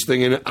chosen this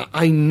thing, and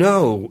I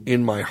know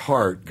in my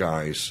heart,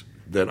 guys,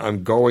 that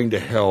I'm going to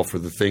hell for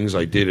the things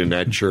I did in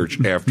that church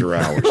after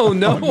hours. Oh,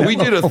 no. We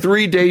did a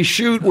 3-day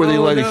shoot where they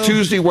let it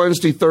Tuesday,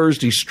 Wednesday,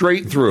 Thursday,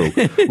 straight through.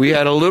 We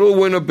had a little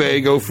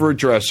Winnebago for a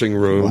dressing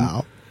room.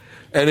 Wow.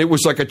 And it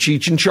was like a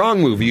Cheech and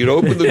Chong movie. You'd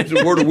open the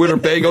door to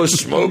Winnebago,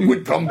 smoke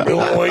would come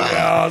billowing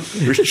out.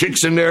 There's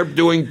chicks in there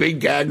doing big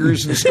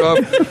gaggers and stuff.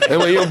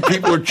 And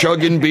people are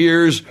chugging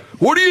beers.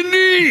 What do you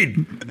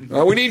need?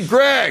 We need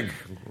Greg.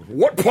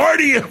 What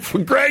party,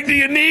 Greg, do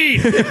you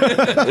need?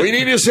 We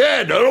need his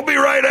head. It'll be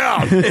right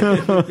out.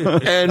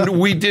 And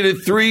we did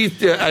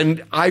it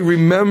and I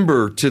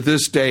remember to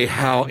this day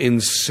how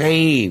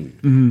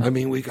insane. I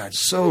mean, we got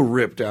so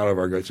ripped out of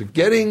our guts. So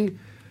getting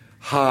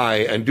high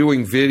and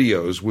doing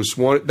videos was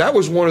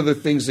one of the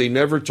things they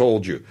never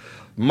told you.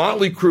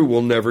 Motley Crue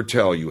will never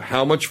tell you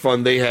how much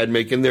fun they had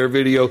making their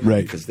video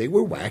because they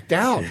were whacked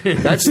out.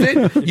 That's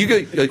it. You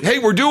go, hey,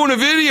 we're doing a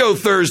video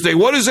Thursday.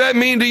 What does that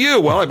mean to you?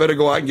 Well, I better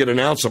go out and get an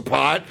ounce of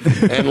pot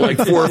and like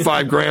 4 or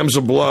 5 grams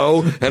of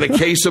blow and a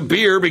case of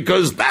beer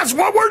because that's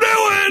what we're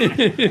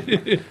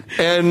doing.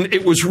 And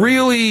it was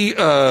really,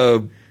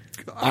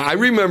 I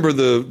remember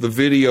the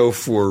video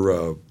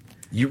for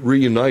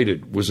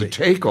Reunited was a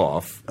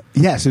takeoff.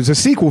 Yes, it was a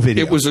sequel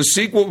video. It was a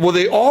sequel. Well,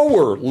 they all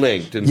were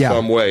linked in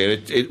some way,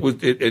 and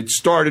it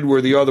started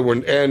where the other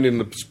one ended in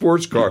the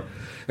sports car,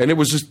 and it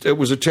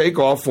was a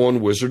takeoff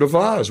on Wizard of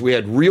Oz. We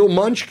had real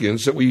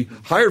Munchkins that we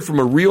hired from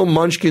a real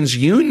Munchkins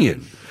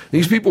union.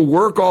 These people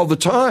work all the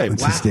time.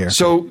 That's hysterical.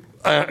 So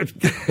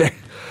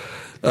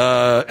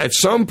at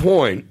some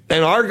point,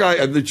 and our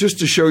guy, just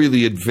to show you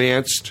the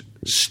advanced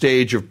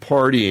stage of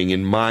partying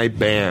in my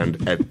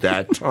band at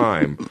that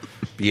time.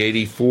 The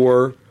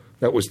 84,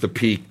 that was the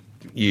peak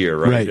year,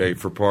 right,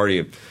 for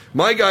partying.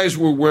 My guys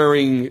were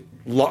wearing,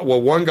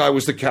 one guy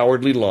was the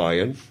Cowardly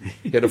Lion.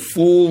 He had a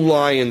full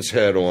lion's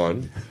head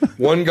on.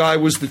 One guy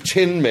was the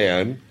Tin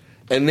Man.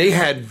 And they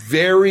had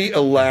very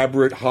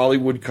elaborate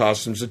Hollywood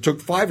costumes that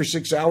took 5 or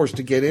 6 hours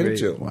to get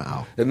into.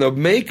 Wow. And the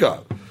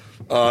makeup.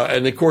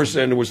 And, of course,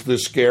 then there was the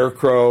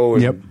Scarecrow.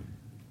 And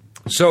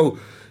so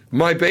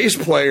my bass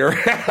player,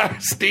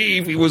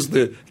 Steve, he was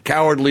the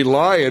Cowardly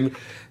Lion.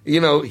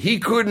 He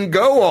couldn't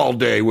go all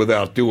day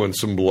without doing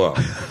some blow.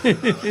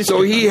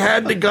 So he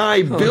had the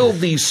guy build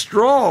these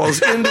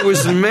straws into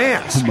his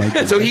mask.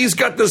 So he's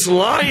got this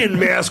lion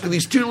mask with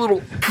these 2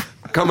 little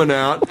coming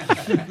out.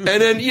 And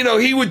then,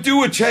 he would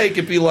do a take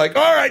and be like,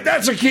 all right,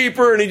 that's a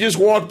keeper. And he just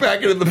walked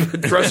back into the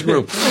dressing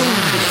room.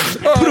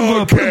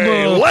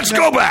 Okay, let's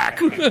go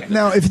back.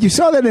 Now, if you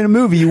saw that in a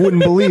movie, you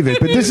wouldn't believe it,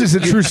 but this is a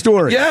true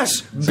story.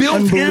 Yes,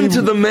 built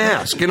into the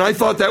mask, and I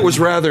thought that was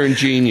rather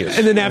ingenious.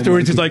 And then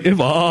afterwards, he's like, if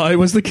I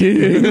was the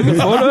king.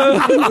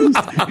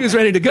 He was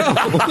ready to go.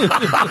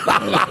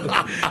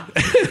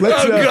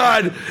 Let's,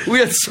 God, we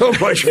had so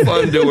much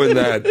fun doing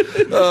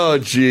that. Oh,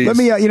 geez. Let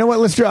me, you know what?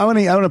 Let's try. I want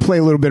to play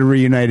a little bit of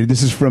Reunited.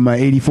 This is from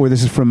 '84.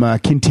 This is from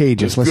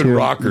Contagious. Let's good hear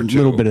rocker, a too.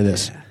 little bit of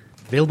this.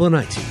 Available on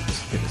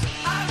iTunes.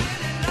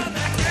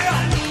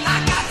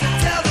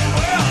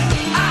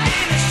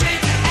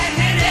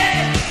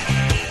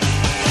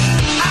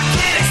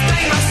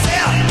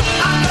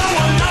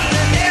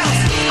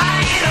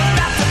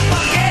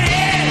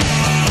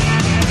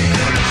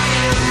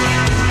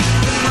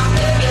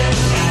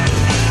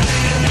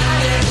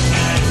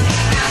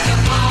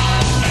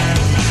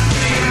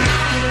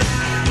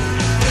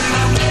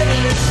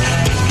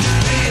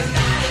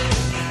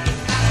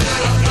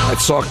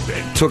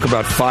 It took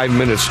about 5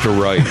 minutes to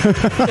write.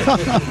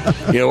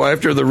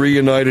 After the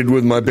Reunited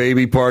with my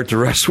baby part, the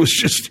rest was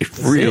just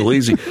real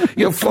easy.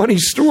 Funny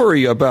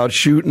story about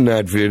shooting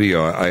that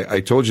video. I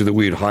told you that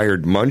we had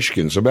hired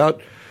Munchkins,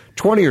 about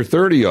 20 or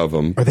 30 of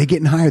them. Are they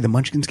getting high? Are the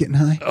Munchkins getting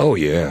high? Oh,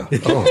 yeah.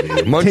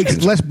 Munchkins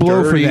takes less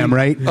blow dirty. for them,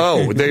 right?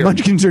 Oh,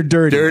 Munchkins are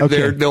dirty.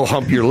 They'll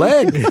hump your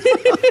leg.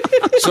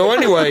 So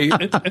anyway,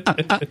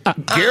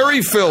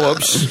 Gary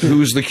Phillips,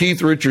 who's the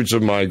Keith Richards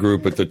of my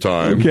group at the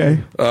time. Okay.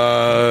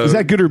 Is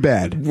that good or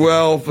bad?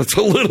 Well, it's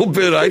a little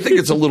bit. I think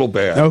it's a little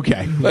bad.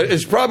 Okay.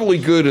 It's probably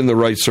good in the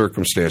right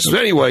circumstances.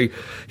 Anyway,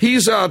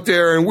 he's out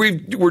there, and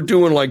we're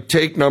doing like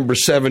take number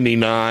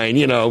 79,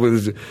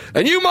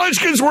 and you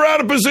Munchkins were out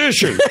of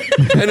position.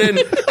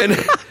 and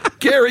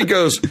Gary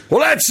goes, well,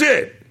 that's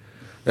it.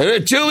 And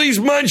until these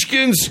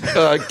Munchkins,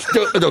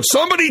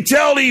 somebody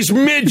tell these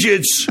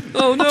midgets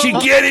to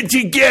get it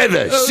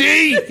together.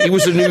 See? He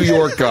was a New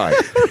York guy.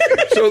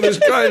 So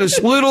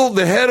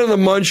the head of the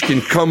Munchkin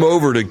come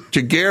over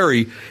to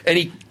Gary, and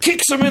he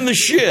kicks him in the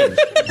shin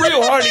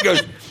real hard. He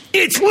goes,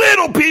 it's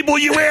little people,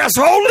 you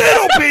asshole,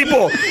 little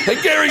people.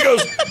 And Gary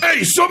goes,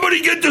 hey,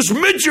 somebody get this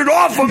midget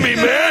off of me,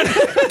 man.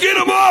 Get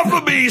him off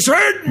of me. He's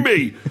hurting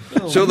me.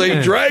 So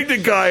they drag the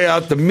guy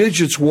out. The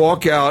midgets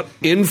walk out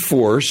in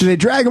force. Did they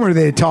drag him or did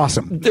they toss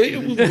him? They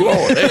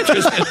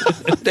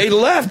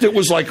left. It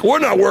was like, we're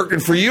not working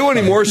for you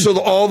anymore. So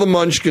all the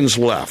Munchkins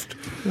left.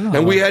 Oh.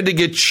 And we had to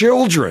get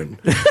children,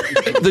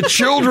 the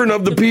children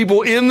of the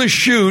people in the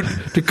shoot,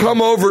 to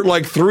come over at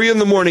like 3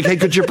 a.m. Hey,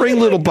 could you bring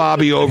little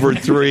Bobby over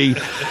at 3?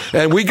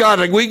 And we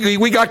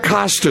got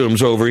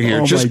costumes over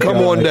here. Just come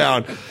on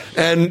down.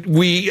 And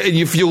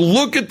if you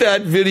look at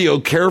that video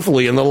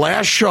carefully, in the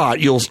last shot,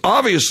 you'll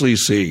obviously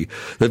see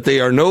that they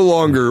are no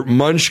longer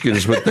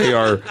Munchkins, but they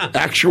are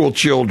actual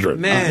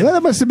children. Man,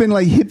 that must have been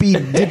like hippy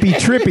dippy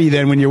trippy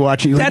then when you're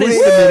watching. Like, wait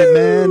a minute,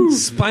 man.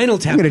 Spinal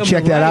Tap. I'm going to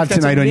check that out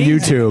tonight on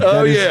YouTube.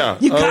 Oh, yeah.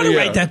 You got to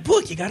write that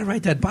book. You got to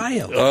write that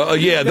bio.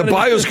 The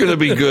bio's going to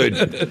be good.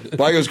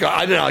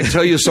 I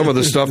tell you some of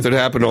the stuff that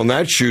happened on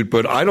that shoot,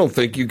 but I don't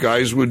think you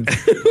guys would.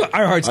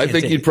 Our hearts. I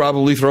think you'd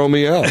probably throw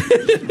me out.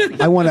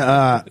 I want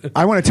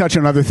to touch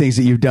on other things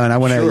that you've done. I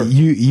want to.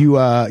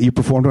 Sure. You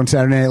performed on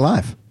Saturday Night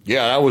Live.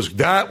 Yeah,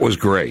 that was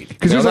great.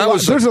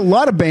 Because there's a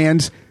lot of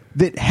bands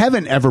that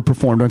haven't ever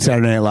performed on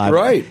Saturday Night Live,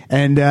 right?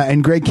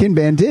 And Greg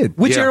Kinband did.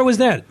 Which era was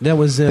that? That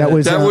was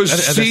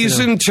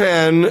season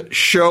 10,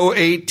 show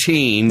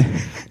 18,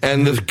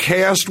 and the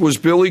cast was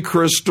Billy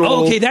Crystal.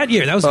 Oh, okay, that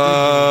year that was.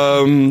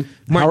 Howard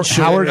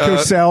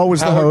Cosell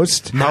was the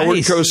host. Nice. Howard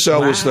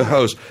Cosell was the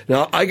host.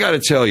 Now I got to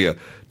tell you.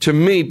 To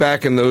me,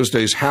 back in those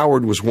days,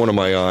 Howard was one of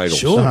my idols.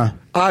 Sure. Uh-huh.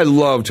 I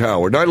loved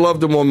Howard. I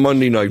loved him on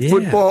Monday Night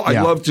Football. I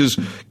loved his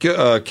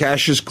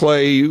Cassius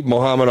Clay,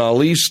 Muhammad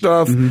Ali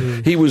stuff.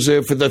 Mm-hmm. He was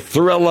there for the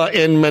Thriller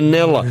in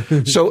Manila.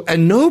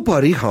 And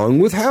nobody hung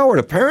with Howard.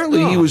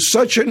 Apparently, he was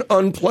such an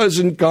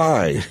unpleasant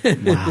guy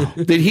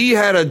that he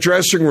had a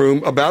dressing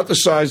room about the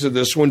size of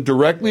this one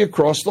directly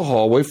across the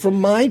hallway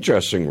from my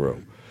dressing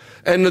room.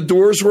 And the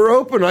doors were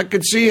open. I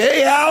could see,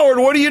 hey, Howard,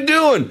 what are you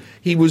doing?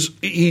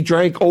 He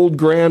drank Old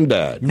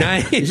Granddad.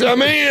 Nice. He said,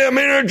 I'm in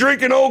there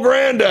drinking Old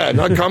Granddad. And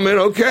I come in,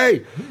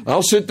 okay,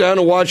 I'll sit down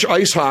and watch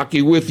ice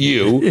hockey with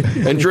you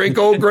and drink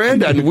Old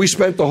Granddad. And we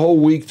spent the whole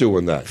week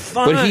doing that.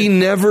 Fun. But he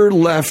never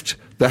left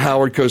the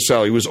Howard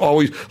Cosell. He was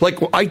always, like,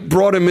 I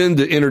brought him in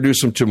to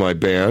introduce him to my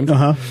band.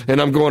 Uh-huh.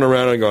 And I'm going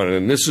around and going,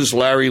 and this is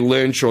Larry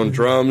Lynch on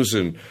drums,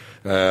 and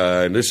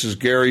this is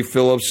Gary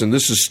Phillips, and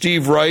this is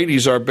Steve Wright.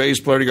 He's our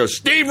bass player. He goes,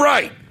 Steve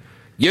Wright,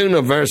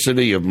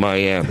 University of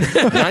Miami,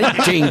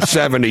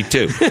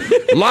 1972.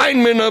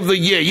 Lineman of the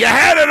year. You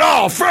had it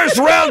all. First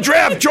round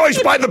draft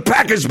choice by the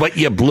Packers, but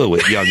you blew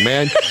it, young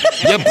man.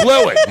 You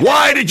blew it.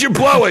 Why did you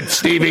blow it,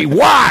 Stevie?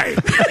 Why?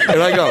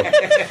 And I go,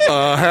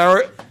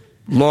 Harry,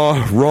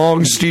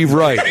 wrong Steve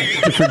Wright.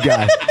 Different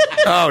guy.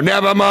 Oh,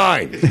 never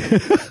mind.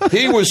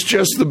 He was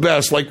just the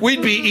best. Like,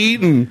 we'd be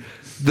eating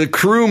the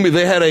crew,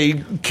 they had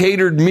a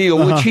catered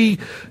meal, which he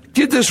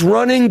did this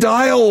running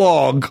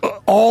dialogue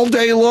all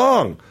day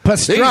long.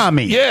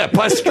 Pastrami.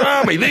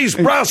 Pastrami. These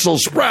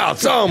Brussels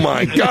sprouts. Oh,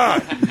 my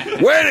God.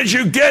 Where did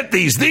you get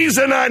these? These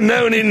are not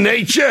known in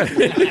nature.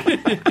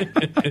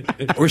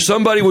 Or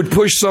somebody would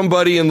push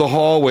somebody in the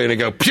hallway and they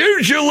go,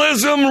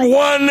 Pugilism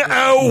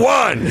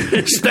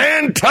 101.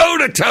 Stand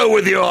toe-to-toe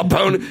with your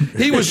opponent.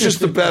 He was just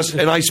the best.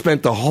 And I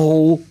spent the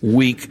whole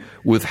week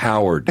with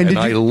Howard, and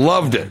I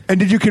loved it. And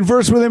did you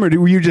converse with him, or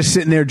were you just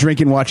sitting there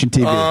drinking, watching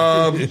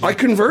TV? I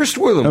conversed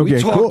with him. Okay,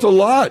 we talked cool. a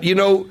lot. You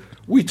know,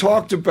 we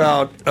talked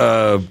about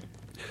the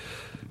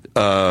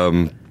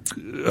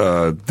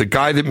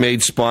guy that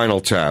made Spinal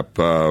Tap.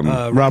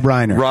 Rob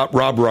Reiner.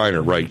 Rob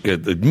Reiner, right.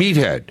 The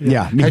Meathead.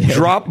 Yeah, Had Meathead.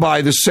 dropped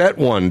by the set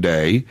one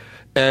day,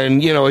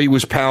 and, you know, he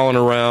was palling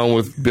around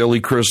with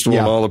Billy Crystal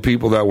and all the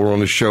people that were on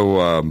the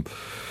show.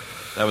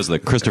 That was the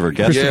Christopher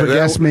Guest. Christopher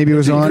Guest maybe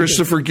was on.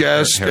 Christopher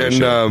Guest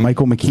and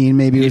Michael McKean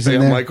maybe was in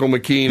there. Michael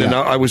McKean, and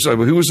I was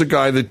who was the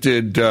guy that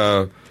did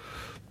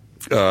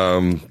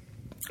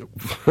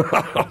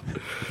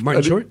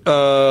Martin Short?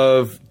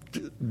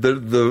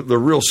 the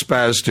real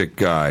spastic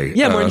guy.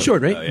 Yeah, Martin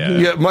Short, right?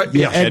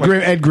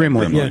 Ed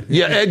Grimley.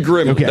 Yeah, Ed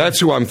Grimley. Okay. That's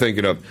who I'm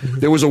thinking of.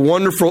 There was a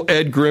wonderful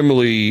Ed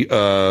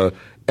Grimley.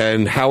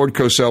 And Howard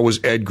Cosell was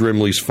Ed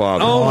Grimley's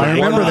father. Oh, I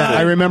remember that.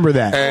 I remember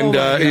that. And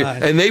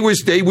and they would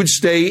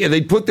stay and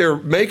they'd put their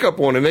makeup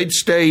on and they'd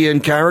stay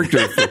in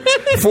character for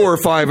 4 or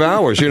 5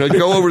 hours. You know,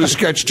 go over the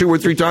sketch 2 or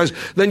 3 times.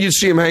 Then you'd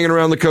see him hanging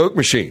around the Coke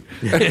machine,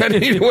 and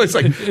he was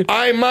like,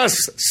 "I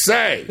must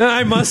say,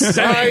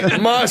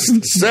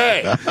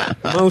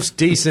 Most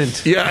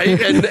decent. Yeah,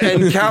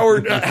 and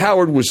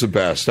Howard was the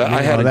best.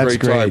 I had a that's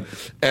great time.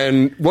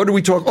 And what did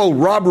we talk? Oh,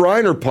 Rob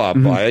Reiner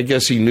popped by. I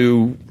guess he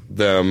knew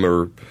them,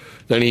 or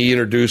then he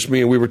introduced me,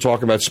 and we were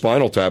talking about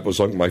Spinal Tap. It was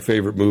like my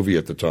favorite movie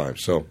at the time.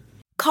 So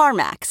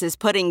CarMax is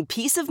putting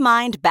peace of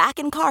mind back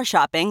in car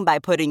shopping by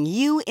putting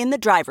you in the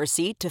driver's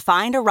seat to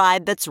find a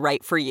ride that's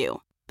right for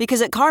you.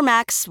 Because at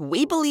CarMax,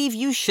 we believe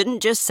you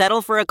shouldn't just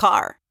settle for a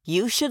car.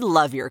 You should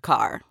love your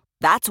car.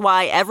 That's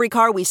why every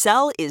car we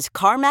sell is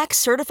CarMax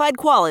certified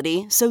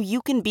quality, so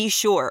you can be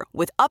sure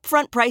with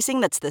upfront pricing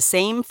that's the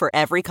same for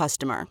every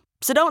customer.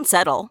 So don't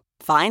settle.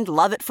 Find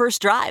love at first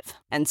drive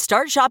and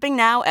start shopping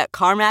now at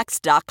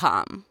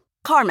CarMax.com.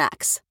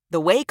 CarMax,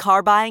 the way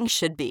car buying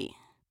should be.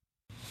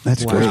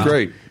 That's it was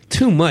great.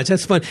 Too much.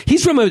 That's fun.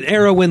 He's from an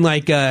era when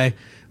like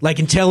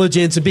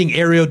intelligence and being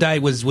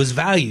erudite was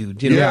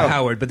valued, you know, Yeah.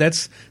 Howard. But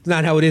that's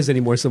not how it is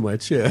anymore so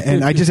much. Yeah.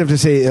 And I just have to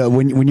say,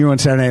 when you were on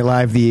Saturday Night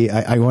Live,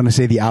 I want to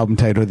say the album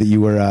title that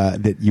you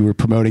were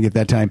promoting at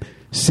that time,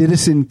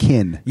 Citizen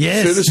Kin.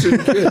 Yes.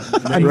 Citizen Kid.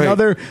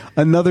 Another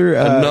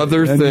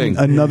thing.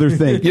 Another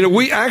thing. You know,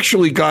 we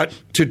actually got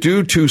to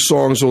do 2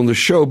 songs on the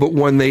show, but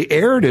when they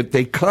aired it,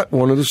 they cut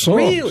one of the songs.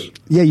 Really?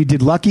 Yeah, you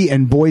did Lucky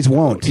and Boys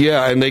Won't.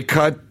 Yeah, and they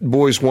cut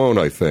Boys Won't,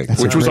 I think,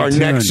 That's which a was great our tune.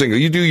 next single.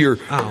 You do your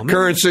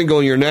current single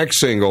and your next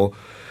single,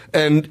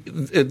 and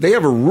they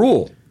have a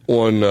rule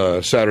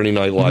on Saturday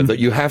Night Live that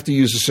you have to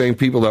use the same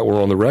people that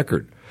were on the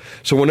record.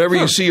 So whenever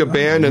you see a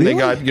band and they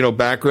got, you know,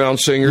 background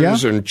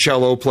singers and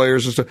cello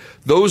players and stuff,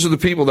 those are the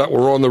people that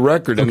were on the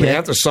record, and they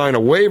have to sign a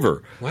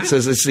waiver that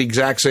says it's the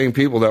exact same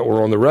people that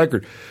were on the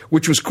record,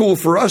 which was cool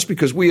for us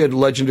because we had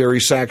legendary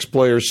sax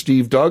player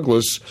Steve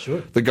Douglas,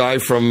 the guy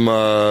from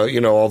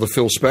all the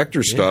Phil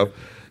Spector stuff.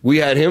 We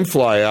had him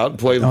fly out and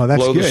play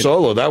blow the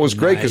solo. That was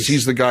great because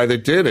he's the guy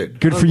that did it.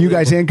 Good for you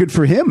guys and good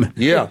for him.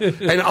 Yeah.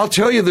 And I'll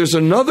tell you, there's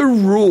another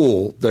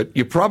rule that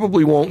you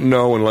probably won't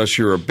know unless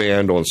you're a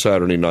band on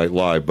Saturday Night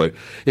Live, but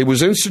it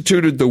was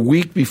instituted the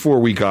week before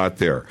we got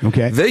there.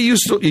 Okay. They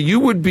used to,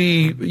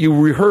 you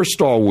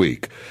rehearsed all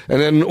week.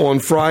 And then on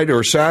Friday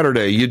or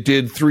Saturday, you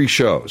did 3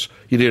 shows.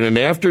 You did an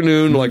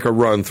afternoon, like a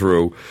run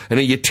through, and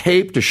then you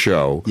taped a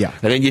show. Yeah.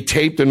 And then you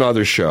taped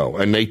another show.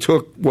 And they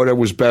took what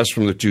was best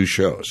from the 2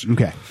 shows.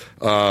 Okay.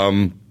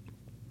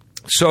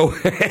 So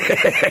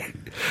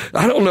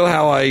I don't know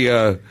how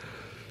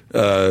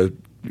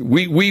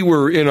we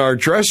were in our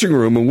dressing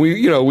room and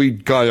we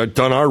got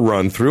done our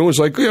run through. It was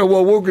like, we're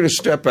going to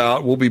step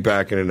out. We'll be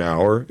back in an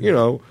hour.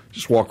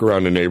 Just walk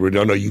around the neighborhood.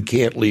 No, you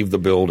can't leave the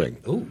building.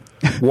 Ooh.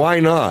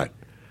 Why not?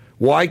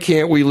 Why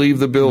can't we leave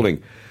the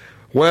building?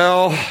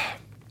 Well,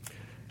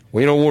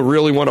 we don't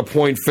really want to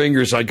point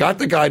fingers. I got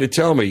the guy to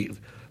tell me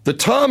the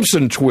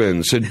Thompson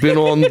twins had been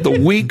on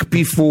the week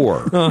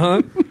before.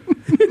 Uh-huh.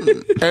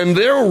 And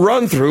their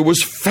run-through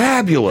was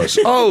fabulous.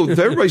 Oh,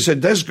 everybody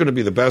said, this is going to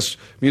be the best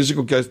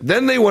musical guest.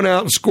 Then they went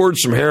out and scored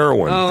some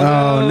heroin.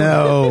 Oh,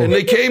 no. And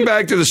they came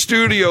back to the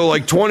studio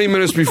like 20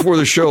 minutes before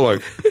the show,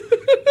 like...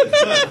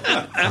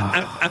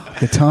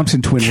 The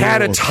Thompson twins.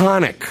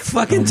 Catatonic.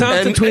 Fucking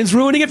Thompson twins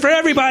ruining it for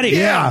everybody.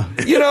 Yeah.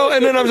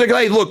 And then I was like,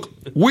 hey, look,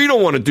 we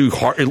don't want to do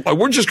hard.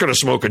 We're just going to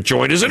smoke a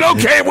joint. Is it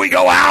okay if we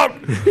go out?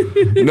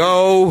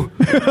 No,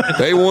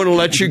 they wouldn't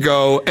let you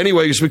go.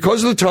 Anyway, it's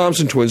because of the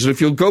Thompson twins. And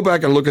if you'll go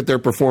back and look at their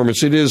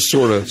performance, it is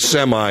sort of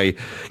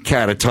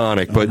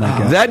semi-catatonic. But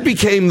that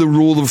became the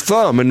rule of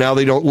thumb. And now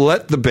they don't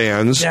let the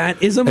bands.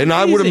 That is amazing. And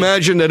I would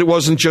imagine that it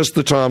wasn't just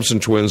the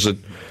Thompson twins, that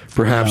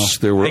perhaps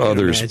there were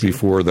others imagine.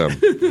 before them.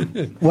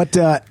 What?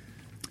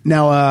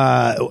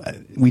 Now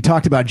we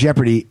talked about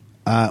Jeopardy.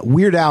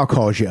 Weird Al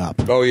calls you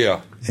up. Oh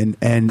yeah. And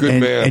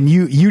Good man. and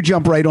you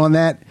jump right on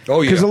that.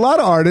 Oh, yeah. Because a lot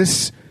of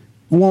artists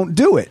won't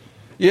do it.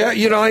 Yeah,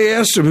 I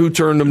asked him who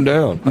turned him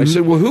down. I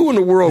said, well, who in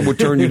the world would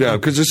turn you down?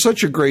 Because it's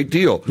such a great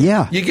deal.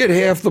 Yeah. You get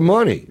half the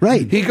money.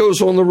 Right. He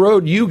goes on the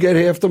road, you get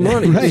half the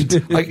money. Right.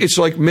 It's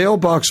like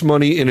mailbox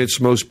money in its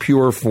most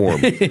pure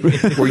form,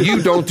 where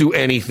you don't do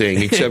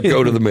anything except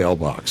go to the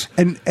mailbox.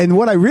 And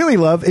what I really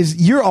love is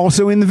you're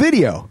also in the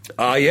video.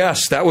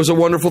 Yes, that was a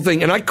wonderful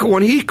thing. And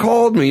when he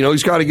called me,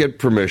 he's got to get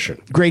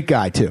permission. Great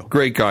guy, too.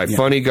 Great guy,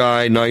 funny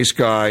guy, nice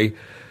guy.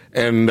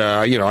 And,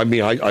 I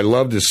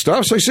loved his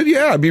stuff. So I said,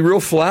 yeah, I'd be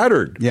real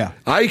flattered. Yeah.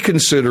 I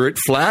consider it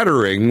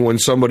flattering when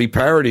somebody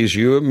parodies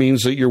you. It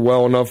means that you're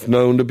well enough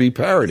known to be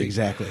parodied.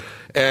 Exactly.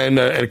 And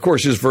of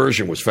course, his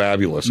version was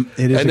fabulous.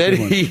 It is and a then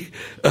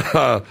good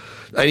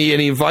one. he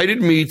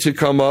invited me to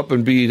come up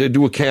and to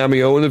do a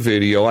cameo in the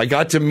video. I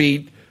got to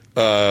meet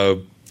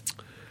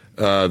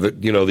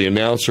the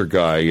announcer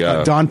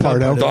guy, Don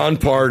Pardo. Don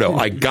Pardo.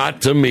 I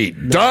got to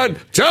meet Don.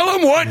 Tell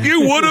him what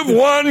you would have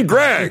won,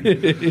 Greg.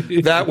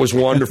 That was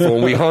wonderful.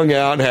 And we hung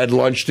out and had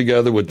lunch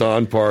together with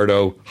Don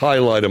Pardo.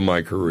 Highlight of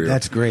my career.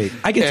 That's great.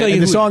 I can tell you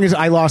the who- song is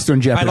 "I Lost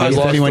on Jeopardy." I If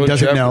Lost anyone on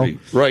doesn't Jeopardy. know,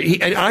 Right?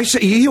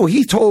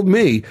 He told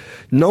me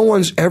no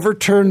one's ever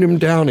turned him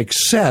down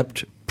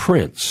except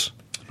Prince.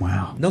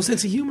 wow, No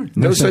sense of humor.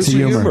 No sense of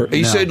humor.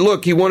 He No. said,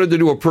 look, he wanted to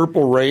do a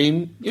Purple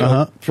Rain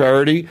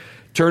parody,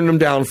 turned him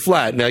down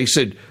flat. Now, he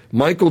said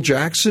Michael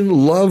Jackson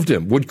loved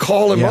him, would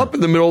call him up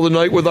in the middle of the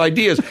night with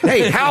ideas.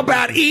 Hey, how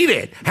about Eat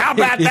It? How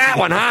about that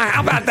one, huh?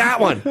 How about that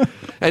one?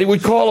 And he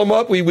would call him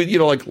up. We would,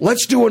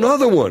 let's do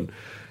another one.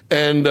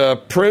 And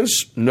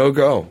Prince, no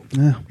go.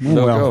 Yeah,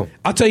 no well. go.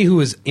 I'll tell you who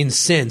was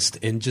incensed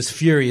and just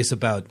furious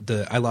about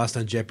the I Lost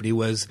on Jeopardy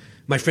was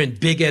my friend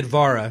Big Ed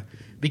Vara,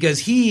 because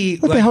he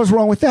what the hell's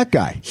wrong with that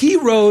guy? he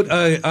wrote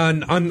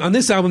on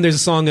this album. There's a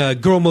song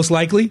 "Girl Most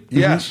Likely."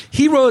 Yes.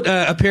 He wrote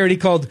a parody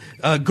called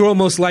 "Girl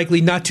Most Likely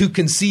Not to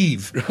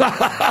Conceive,"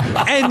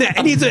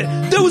 and he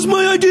said that was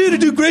my idea to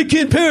do Greg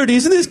Kinn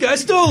parodies, and this guy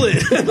stole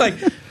it. Like,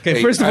 okay,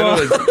 Hey, first of I all,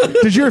 don't-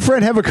 Does your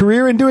friend have a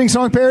career in doing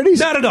song parodies?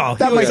 Not at all.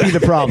 That He might was- be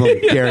the problem,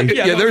 Gary.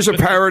 Yeah, there's a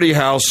parody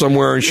house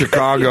somewhere in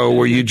Chicago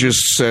where you just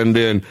send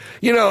in.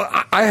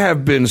 I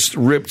have been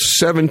ripped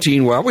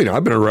 17. Well,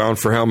 I've been around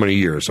for how many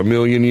years? A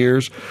million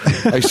years.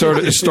 I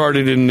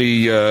started in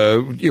the.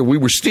 We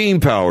were steam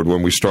powered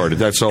when we started.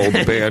 That's how old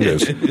the band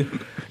is.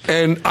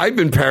 And I've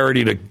been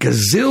parodied a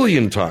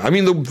gazillion times. I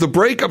mean, the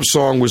breakup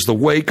song was the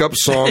wake up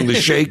song, the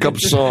shake up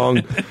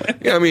song.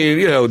 I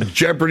mean,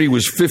 Jeopardy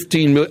was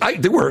 15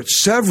 million. There were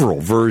several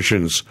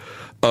versions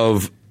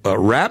of.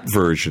 Rap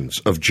versions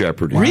of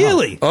Jeopardy.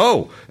 Really?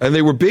 Oh, and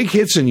they were big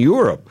hits in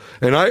Europe.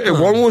 And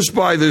one was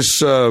by this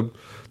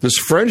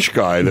French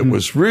guy that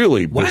was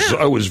really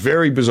bizarre. It was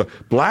very bizarre.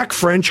 Black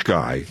French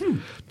guy.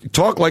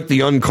 Talk like the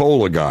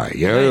Uncola guy.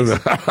 Yeah.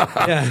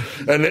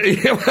 And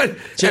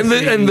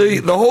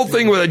the whole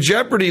thing with a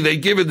Jeopardy, they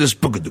give it this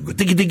kind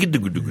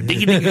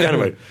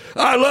of a,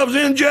 I love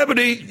in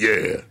Jeopardy.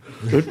 Yeah.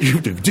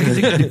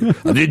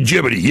 I did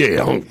Jeopardy,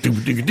 yeah.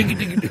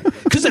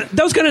 because that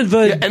was kind of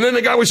And then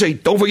the guy would say,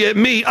 "Don't forget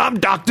me. I'm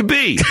Dr.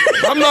 B.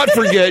 I'm not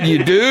forgetting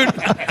you, dude."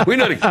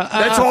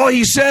 That's all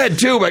he said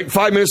too. Like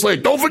 5 minutes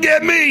later, "Don't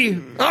forget me.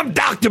 I'm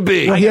Dr.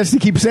 B." Well, he has to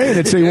keep saying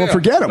it so you won't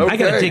forget him. I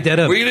gotta take that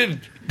up. We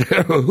did.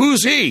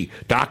 Who's he?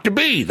 Dr.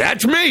 B.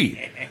 That's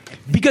me.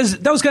 because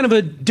that was kind of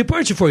a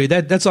departure for you.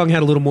 That song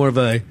had a little more of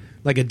a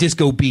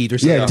disco beat or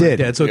something. Yeah, it did.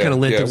 Like that, so it kind of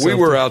lent itself. We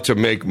were to- out to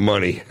make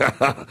money.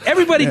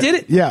 Everybody did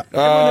it. Yeah.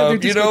 Everyone had their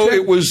disco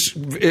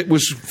track. it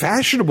was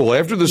fashionable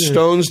after the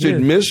Stones did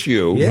 "Miss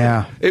You."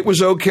 Yeah. it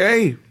was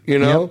okay. I If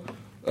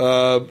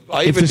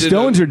even the did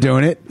Stones are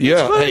doing it,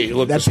 yeah. Hey,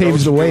 look, that the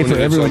paves Stones the are way doing for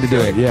it. It's everyone to do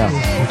okay. it.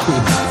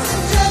 Yeah.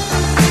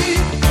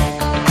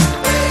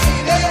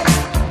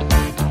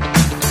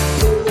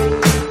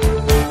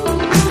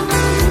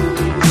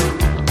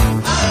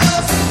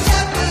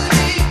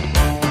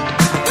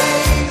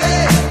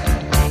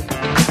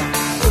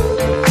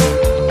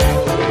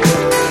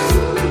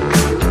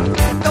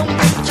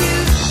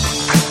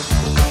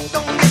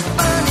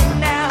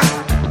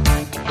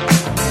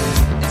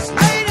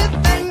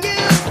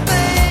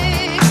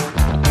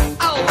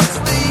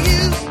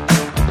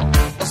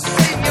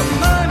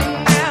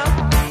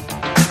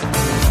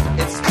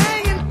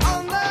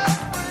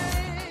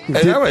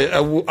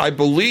 And I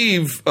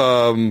believe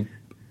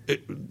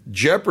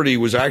Jeopardy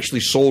was actually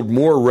sold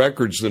more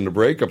records than the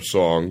breakup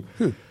song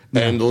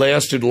and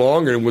lasted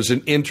longer and was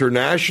an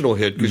international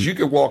hit because you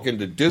could walk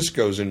into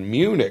discos in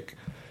Munich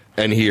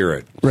and hear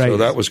it. Right. So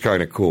that was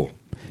kind of cool.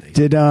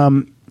 Did I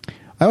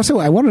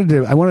wanted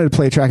to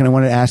play a track, and I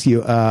wanted to ask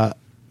you.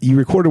 You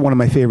recorded one of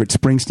my favorite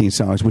Springsteen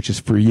songs, which is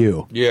 "For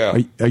You." Yeah.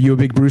 Are you a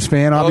big Bruce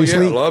fan? Obviously.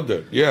 Oh, yeah, I loved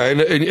it. Yeah, and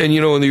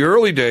in the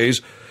early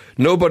days,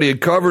 nobody had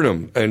covered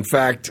him. In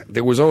fact,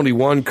 there was only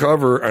one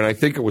cover, and I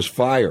think it was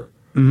 "Fire"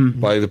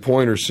 by the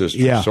Pointer Sisters.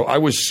 Yeah. So I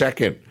was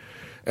second.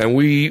 And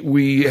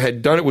we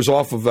had done it was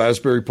off of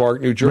Asbury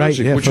Park, New Jersey, Right,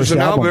 yeah, which is first an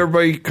album album.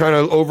 everybody kind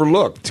of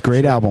overlooked. It's a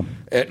great album.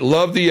 And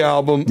loved the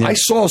album. Yeah. I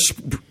saw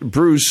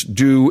Bruce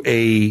do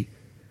a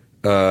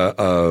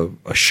a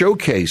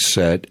showcase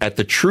set at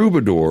the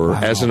Troubadour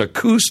as an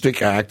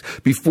acoustic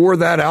act before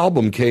that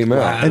album came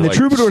out. And the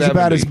Troubadour's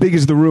about as big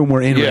as the room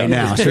we're in right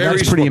now, so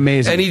that's pretty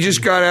amazing. And he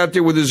just got out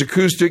there with his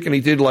acoustic, and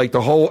he did like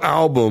the whole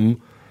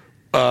album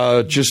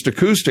just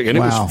acoustic, and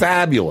it was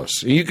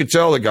fabulous. And you could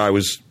tell the guy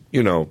was,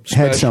 special.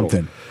 Had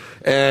something.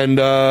 And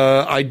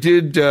I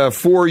did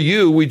For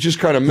You. We just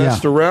kind of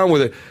messed around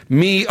with it.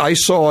 I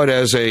saw it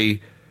as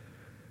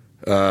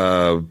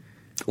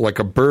like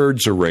a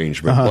Byrds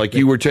arrangement. Like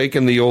you were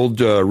taking the old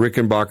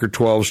Rickenbacker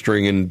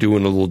 12-string and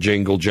doing a little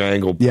jingle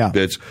jangle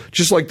bits,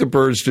 just like the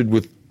Byrds did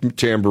with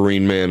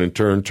Tambourine Man and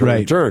Turn,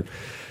 Turn.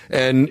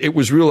 And it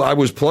was real. I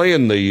was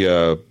playing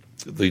the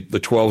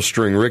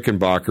 12-string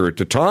Rickenbacker at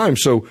the time,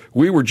 so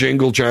we were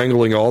jingle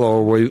jangling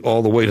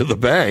all the way to the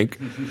bank.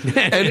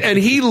 and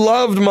he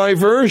loved my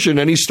version,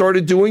 and he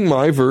started doing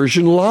my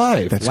version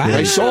live.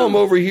 I saw him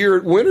over here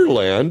at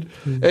Winterland,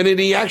 and then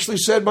he actually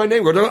said my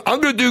name. I'm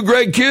going to do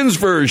Greg Kinn's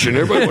version.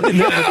 Everybody went,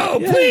 no,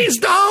 please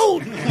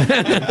don't.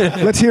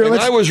 Let's hear it.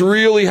 I was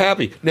really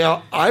happy.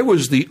 Now, I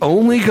was the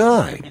only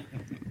guy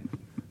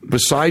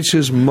besides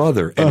his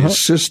mother and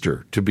his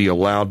sister to be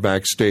allowed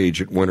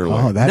backstage at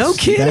Winterland. Oh, that's, no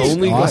kidding. That's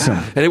only awesome.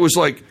 guy. And it was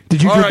like,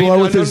 did you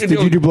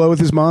do blow with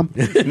his mom?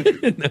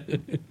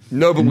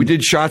 No, but we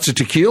did shots of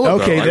tequila.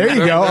 Okay, though. there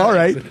you go. All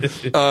right.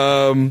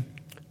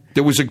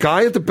 There was a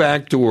guy at the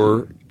back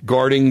door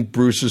guarding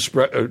Bruce's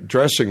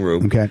dressing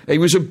room. Okay. He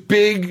was a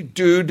big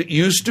dude that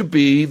used to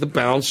be the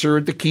bouncer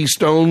at the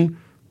Keystone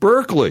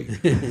Berkeley.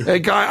 A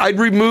guy, I'd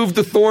removed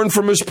the thorn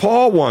from his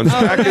paw once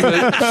back in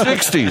the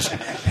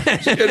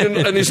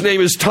 60s. And his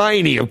name is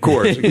Tiny, of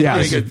course.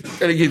 Yes.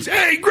 And he goes,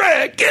 hey,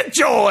 Greg, get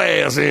your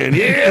ass in.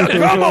 Yeah,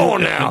 come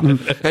on now.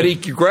 And he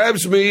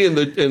grabs me and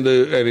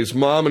his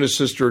mom and his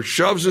sister,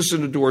 shoves us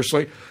in the door. It's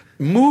like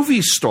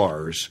movie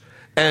stars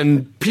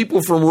and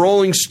people from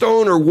Rolling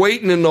Stone are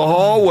waiting in the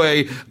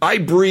hallway. I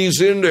breeze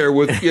in there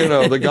with,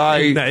 the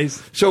guy.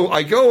 Nice. So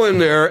I go in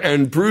there,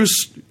 and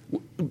Bruce,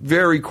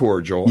 very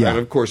cordial. Yeah. And,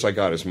 of course, I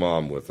got his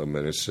mom with him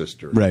and his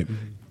sister. Right.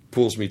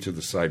 Pulls me to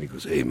the side. And he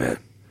goes, hey, man,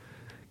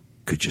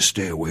 could you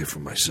stay away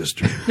from my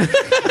sister?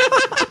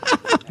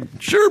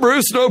 Sure,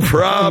 Bruce, no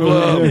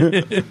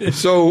problem.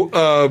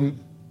 So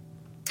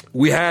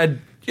we had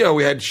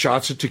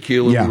shots of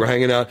tequila. Yeah. We were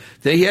hanging out.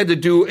 They had to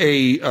do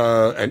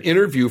an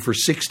interview for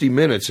 60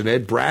 Minutes, and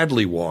Ed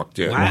Bradley walked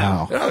in.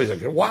 Wow. And I was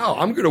like, wow,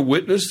 I'm going to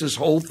witness this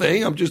whole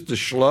thing. I'm just a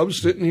schlub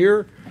sitting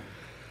here.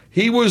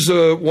 He was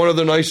one of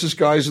the nicest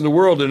guys in the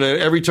world, and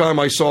every time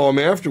I saw him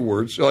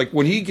afterwards, like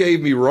when he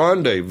gave me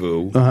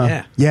Rendezvous,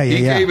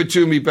 he gave it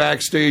to me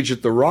backstage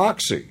at the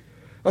Roxy.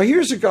 Now,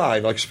 here's a guy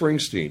like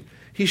Springsteen.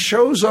 He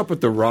shows up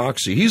at the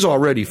Roxy. He's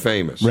already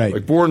famous. Right.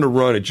 Like Born to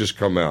Run had just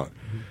come out.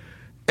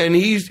 And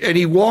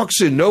he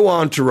walks in, no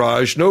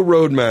entourage, no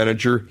road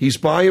manager. He's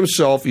by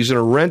himself. He's in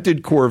a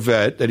rented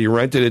Corvette that he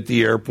rented at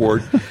the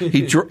airport.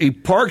 He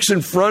parks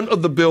in front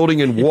of the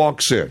building and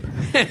walks in.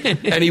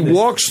 And he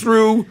walks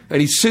through,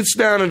 and he sits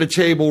down at a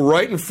table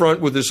right in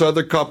front with this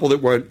other couple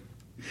that went.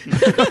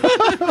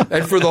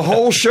 And for the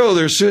whole show,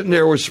 they're sitting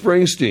there with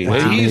Springsteen. Wow.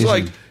 And he's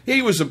like,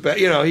 he was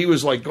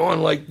like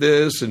going like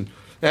this. And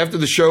after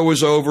the show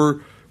was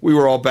over, we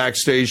were all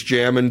backstage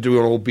jamming,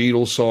 doing old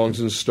Beatles songs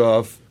and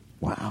stuff.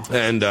 Wow.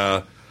 And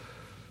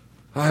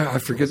I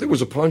forget there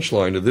was a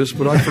punchline to this,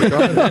 but I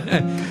forgot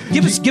it.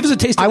 Give us a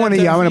taste of I want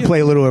to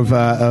play a little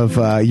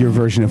of your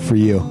version of For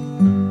You.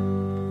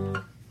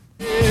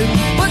 But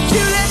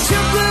you let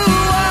your blue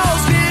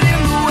walls get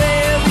in the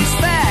way of these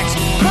facts.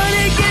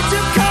 Honey, get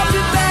your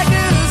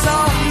carpetbaggers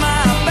off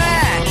my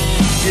back.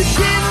 You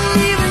didn't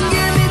even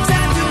give me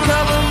time to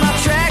cover my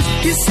tracks.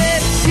 You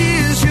said,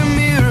 here's your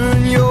mirror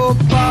and your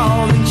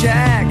ball and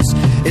jacks.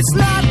 It's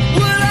not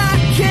what I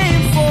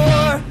came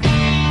for.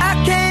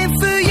 I came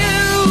for you.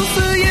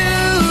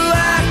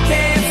 I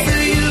came for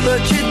you,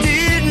 but you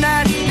did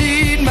not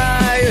need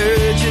my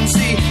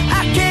urgency.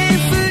 I came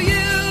for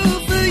you.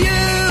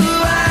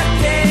 I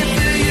came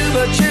for you,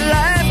 but your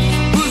life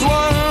was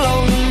one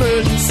long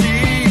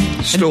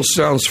emergency. Still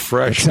sounds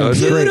fresh, That sounds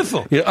doesn't it?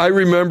 beautiful. Yeah, I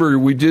remember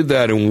we did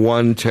that in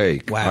one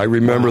take. Wow. I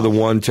remember the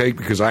one take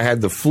because I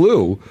had the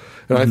flu,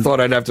 and I thought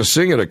I'd have to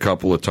sing it a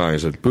couple of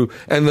times.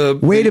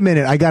 Wait a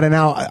minute, I got it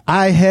now.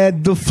 I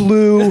had the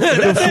flu.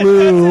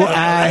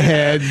 I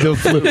had the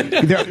flu.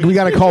 We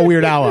got to call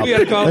Weird Al up.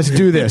 Let's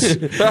do this.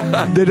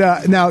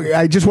 Now,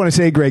 I just want to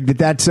say, Greg,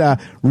 that's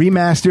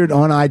remastered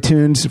on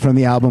iTunes from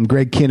the album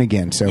Greg Kinn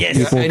Again. So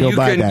people and go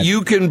buy that.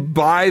 You can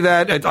buy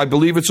that. I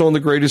believe it's on the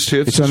Greatest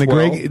Hits. It's on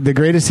the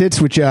Greatest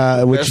Hits, which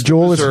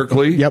Joel is.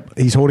 Berkeley. Yep,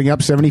 he's holding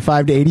up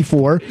 75 to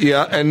 84.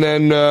 Yeah, and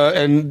then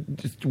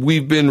and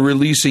we've been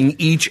releasing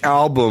each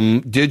album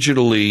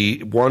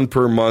digitally, one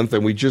per month,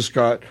 and we just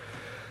got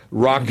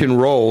Rock and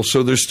Roll.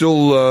 So there's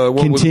still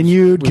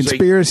Continued,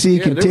 Conspiracy,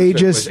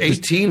 Contagious. There was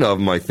 18 of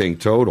them, I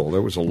think, total.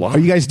 There was a lot. Are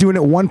you guys doing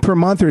it one per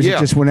month, or is it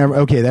just whenever?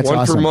 Okay, that's one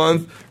awesome. per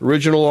month,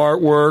 original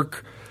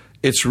artwork.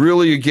 it's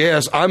really a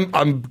gas. I'm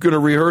going to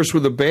rehearse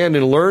with the band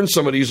and learn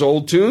some of these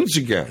old tunes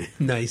again.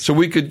 Nice. So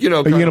we could, Are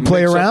you going to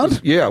play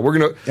around? Yeah, we're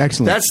going to.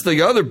 Excellent. That's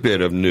the other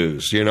bit of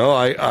news.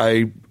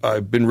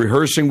 I've been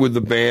rehearsing with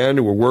the band,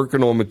 and we're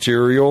working on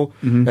material,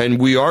 and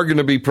we are going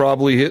to be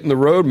probably hitting the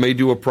road. May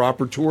do a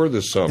proper tour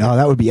this summer. Oh,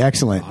 that would be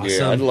excellent.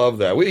 Yeah, I'd love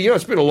that.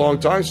 It's been a long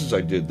time since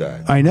I did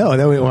that. I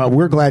know.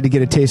 We're glad to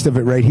get a taste of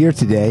it right here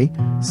today.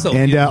 So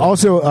and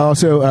beautiful.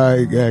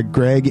 also,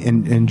 Greg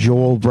and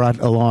Joel brought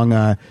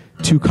along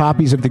 2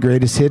 copies of the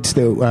greatest hits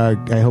that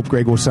I hope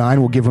Greg will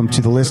sign. We'll give them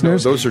to the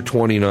listeners. Those are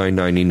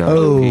 $29.99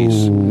 Oh, a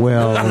piece.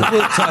 well.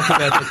 We'll talk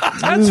about that.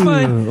 That's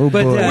fine. oh,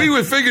 But boy.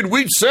 We figured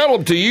we'd sell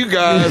them to you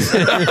guys.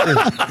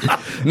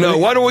 No,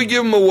 why don't we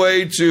give them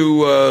away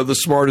to the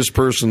smartest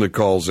person that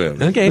calls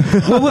in? okay.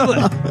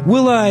 Well,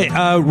 we'll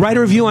write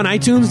a review on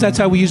iTunes. That's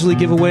how we usually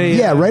give away.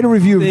 Yeah, write a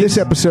review of things. this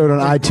episode on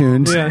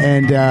iTunes,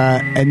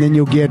 Yeah. and then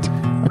you'll get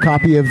a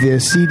copy of the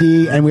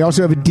CD, and we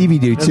also have a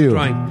DVD That's too.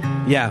 right.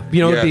 Yeah,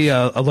 it'll be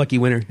a lucky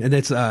winner, and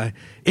it's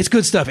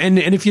good stuff. And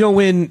if you don't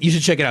win, you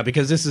should check it out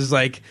because this is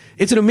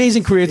it's an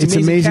amazing career. It's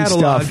amazing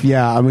catalog. stuff.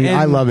 Yeah, I mean,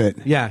 I love it.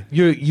 Yeah,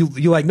 you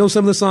know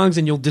some of the songs,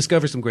 and you'll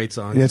discover some great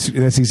songs.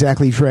 That's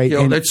exactly right.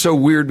 And- That's so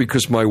weird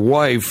because my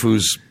wife,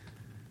 who's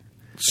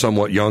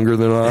somewhat younger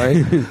than I,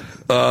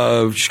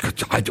 she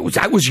goes,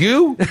 that was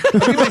you?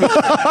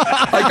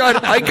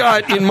 I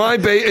got in my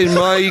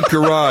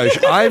garage.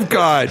 I've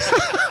got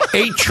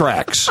 8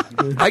 tracks.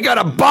 I got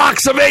a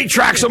box of 8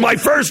 tracks of my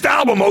first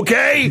album.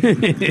 Okay,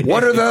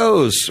 what are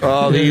those?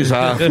 Oh, these.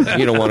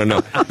 You don't want to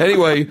know.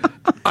 Anyway,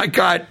 I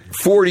got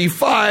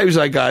 45s.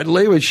 I got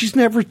label. She's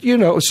never,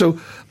 So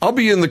I'll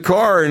be in the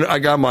car and I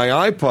got my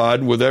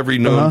iPod with every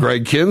known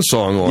Greg Kihn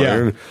song on it.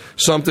 And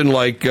something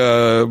like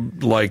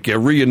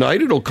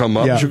Reunited will come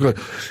up. Yeah. And she'll go,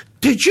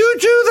 did you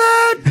do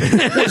that?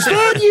 Was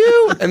that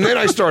you? And then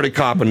I started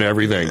copping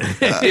everything.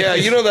 Yeah,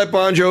 that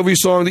Bon Jovi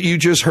song that you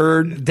just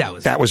heard?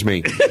 That was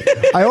me.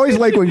 I always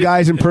like when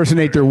guys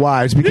impersonate their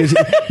wives because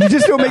you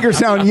just don't make her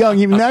sound young.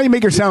 Now you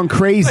make her sound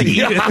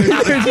crazy.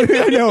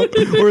 I know.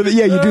 Or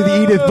you do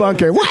the Edith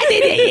Bunker. Why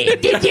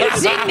did you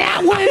sing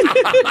that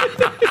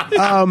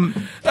one?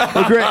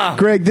 Well,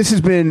 Greg, this has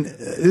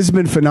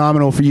been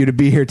phenomenal for you to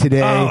be here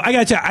today. Oh, I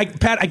got you,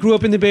 Pat. I grew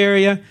up in the Bay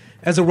Area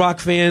as a rock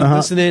fan,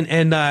 listening,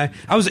 and I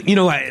was,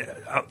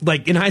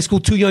 like in high school,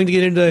 too young to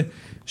get into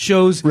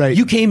shows. Right.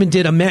 You came and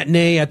did a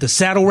matinee at the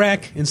Saddle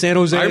Rack in San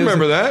Jose. I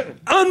remember that.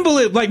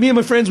 Unbelievable. Like me and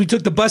my friends, we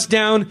took the bus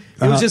down.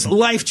 It was just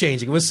life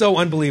changing. It was so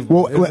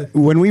unbelievable. Well,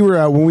 when we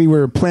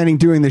were planning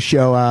doing the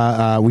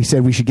show, we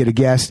said we should get a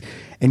guest,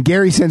 and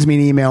Gary sends me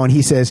an email and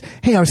he says,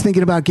 "Hey, I was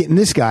thinking about getting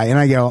this guy," and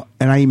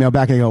I email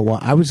back. I go, "Well,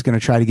 I was going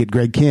to try to get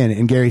Greg Kihn,"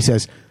 and Gary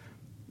says,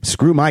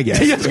 "Screw my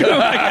guest.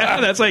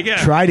 That's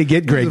Try to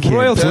get Greg Kihn.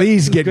 royalty.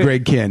 Please get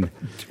Greg Kihn."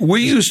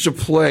 We used to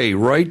play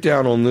right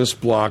down on this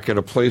block at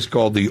a place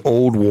called the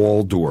Old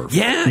Waldorf.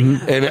 Yeah.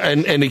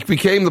 And it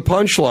became the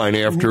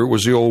punchline after it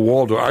was the Old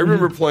Waldorf. I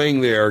remember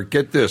playing there,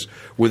 get this,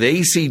 with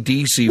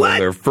AC/DC on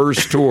their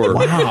first tour.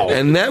 Wow.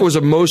 And that was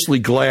a mostly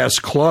glass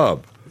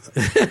club.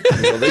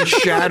 They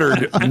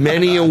shattered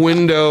many a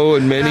window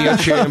and many a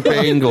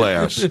champagne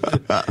glass.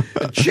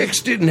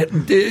 Chicks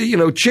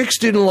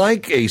didn't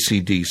like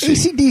AC/DC.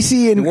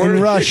 AC/DC and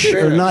Rush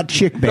are not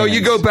chick bands. No,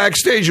 you go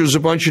backstage, it was a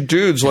bunch of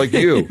dudes like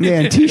you.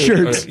 Yeah, and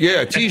T-shirts.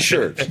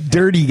 T-shirts.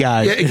 Dirty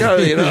guys. Yeah,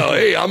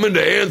 hey, I'm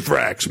into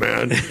Anthrax,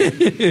 man.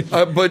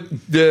 But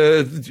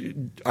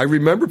I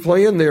remember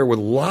playing there with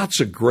lots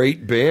of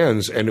great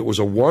bands, and it was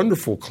a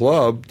wonderful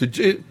club. Did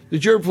you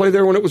ever play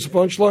there when it was a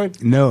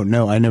Punchline?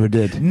 No, I never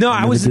did. No,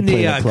 I was in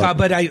the club.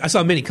 but I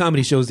saw many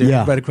comedy shows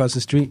there right across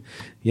the street.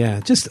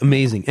 Yeah, just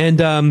amazing.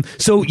 And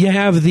so you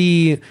have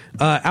the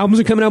albums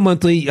are coming out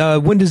monthly.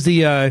 When does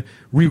the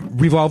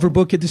Revolver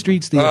book hit the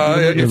streets?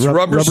 It's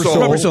Rubber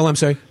Soul. Rubber Soul, I'm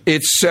sorry.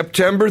 It's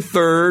September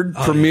 3rd,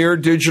 Premier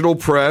Digital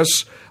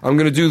Press. I'm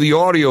going to do the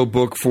audio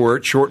book for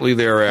it shortly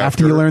thereafter.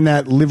 After you learn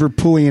that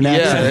Liverpoolian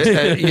accent.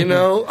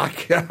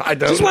 I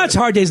don't. Just watch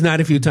Hard Day's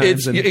Night a few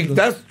times.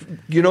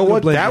 You know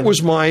what? That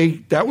was my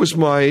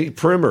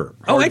primer.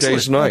 Hard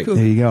Day's Night. Oh, cool.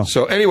 There you go.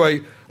 So anyway,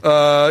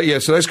 so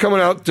that's coming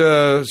out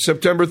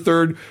September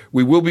 3rd.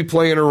 We will be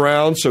playing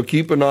around, so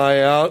keep an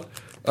eye out.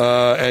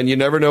 And you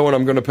never know when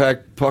I'm going to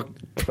pack Puck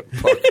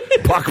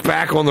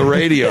back on the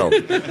radio.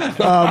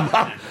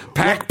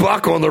 Pack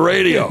Buck on the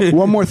radio.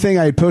 One more thing,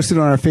 I posted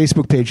on our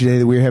Facebook page today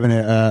that we were having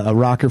a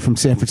rocker from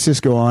San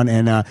Francisco on,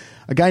 and a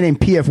guy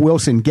named P.F.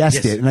 Wilson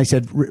guessed it, and I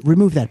said,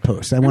 remove that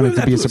post. I want it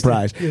to be a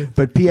surprise. Yeah.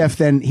 But P.F.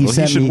 then he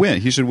sent me...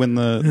 He should win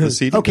the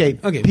CD. Okay,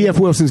 P.F.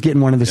 Wilson's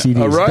getting one of the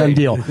CDs. All right. Done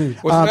deal.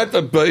 Wasn't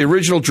that the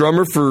original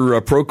drummer for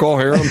Procol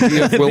Harum,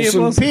 P.F.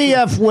 Wilson?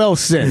 P.F.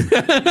 Wilson.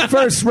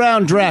 First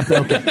round draft.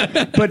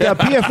 Okay. But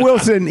P.F.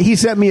 Wilson, he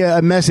sent me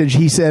a message.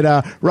 He said,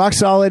 Rock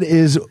Solid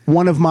is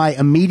one of my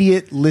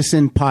immediate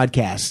listen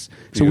podcasts.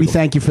 So we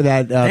thank you for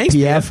that, Thanks,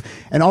 P.F.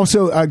 And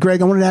also,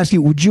 Greg, I wanted to ask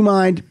you, would you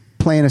mind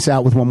playing us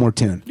out with one more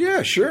tune?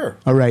 Yeah, sure.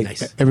 All right.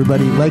 Nice.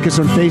 Everybody, like us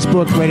on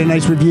Facebook, write a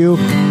nice review.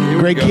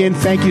 Greg Kihn,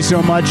 thank you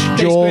so much.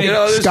 Joel,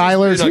 Greg.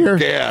 Skylar's this has been a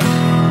here.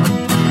 gas.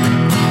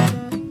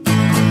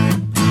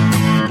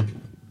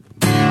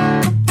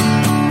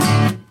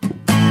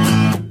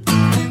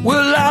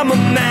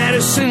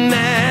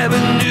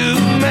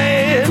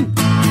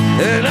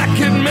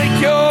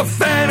 your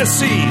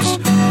fantasies,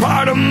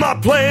 part of my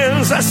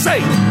plans. I say,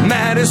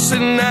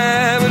 Madison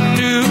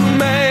Avenue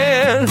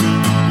man.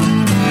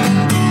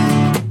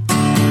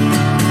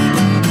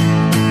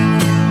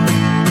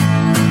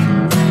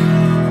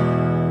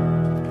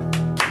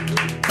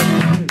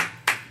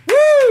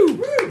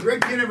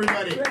 Greg Kinn,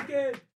 everybody.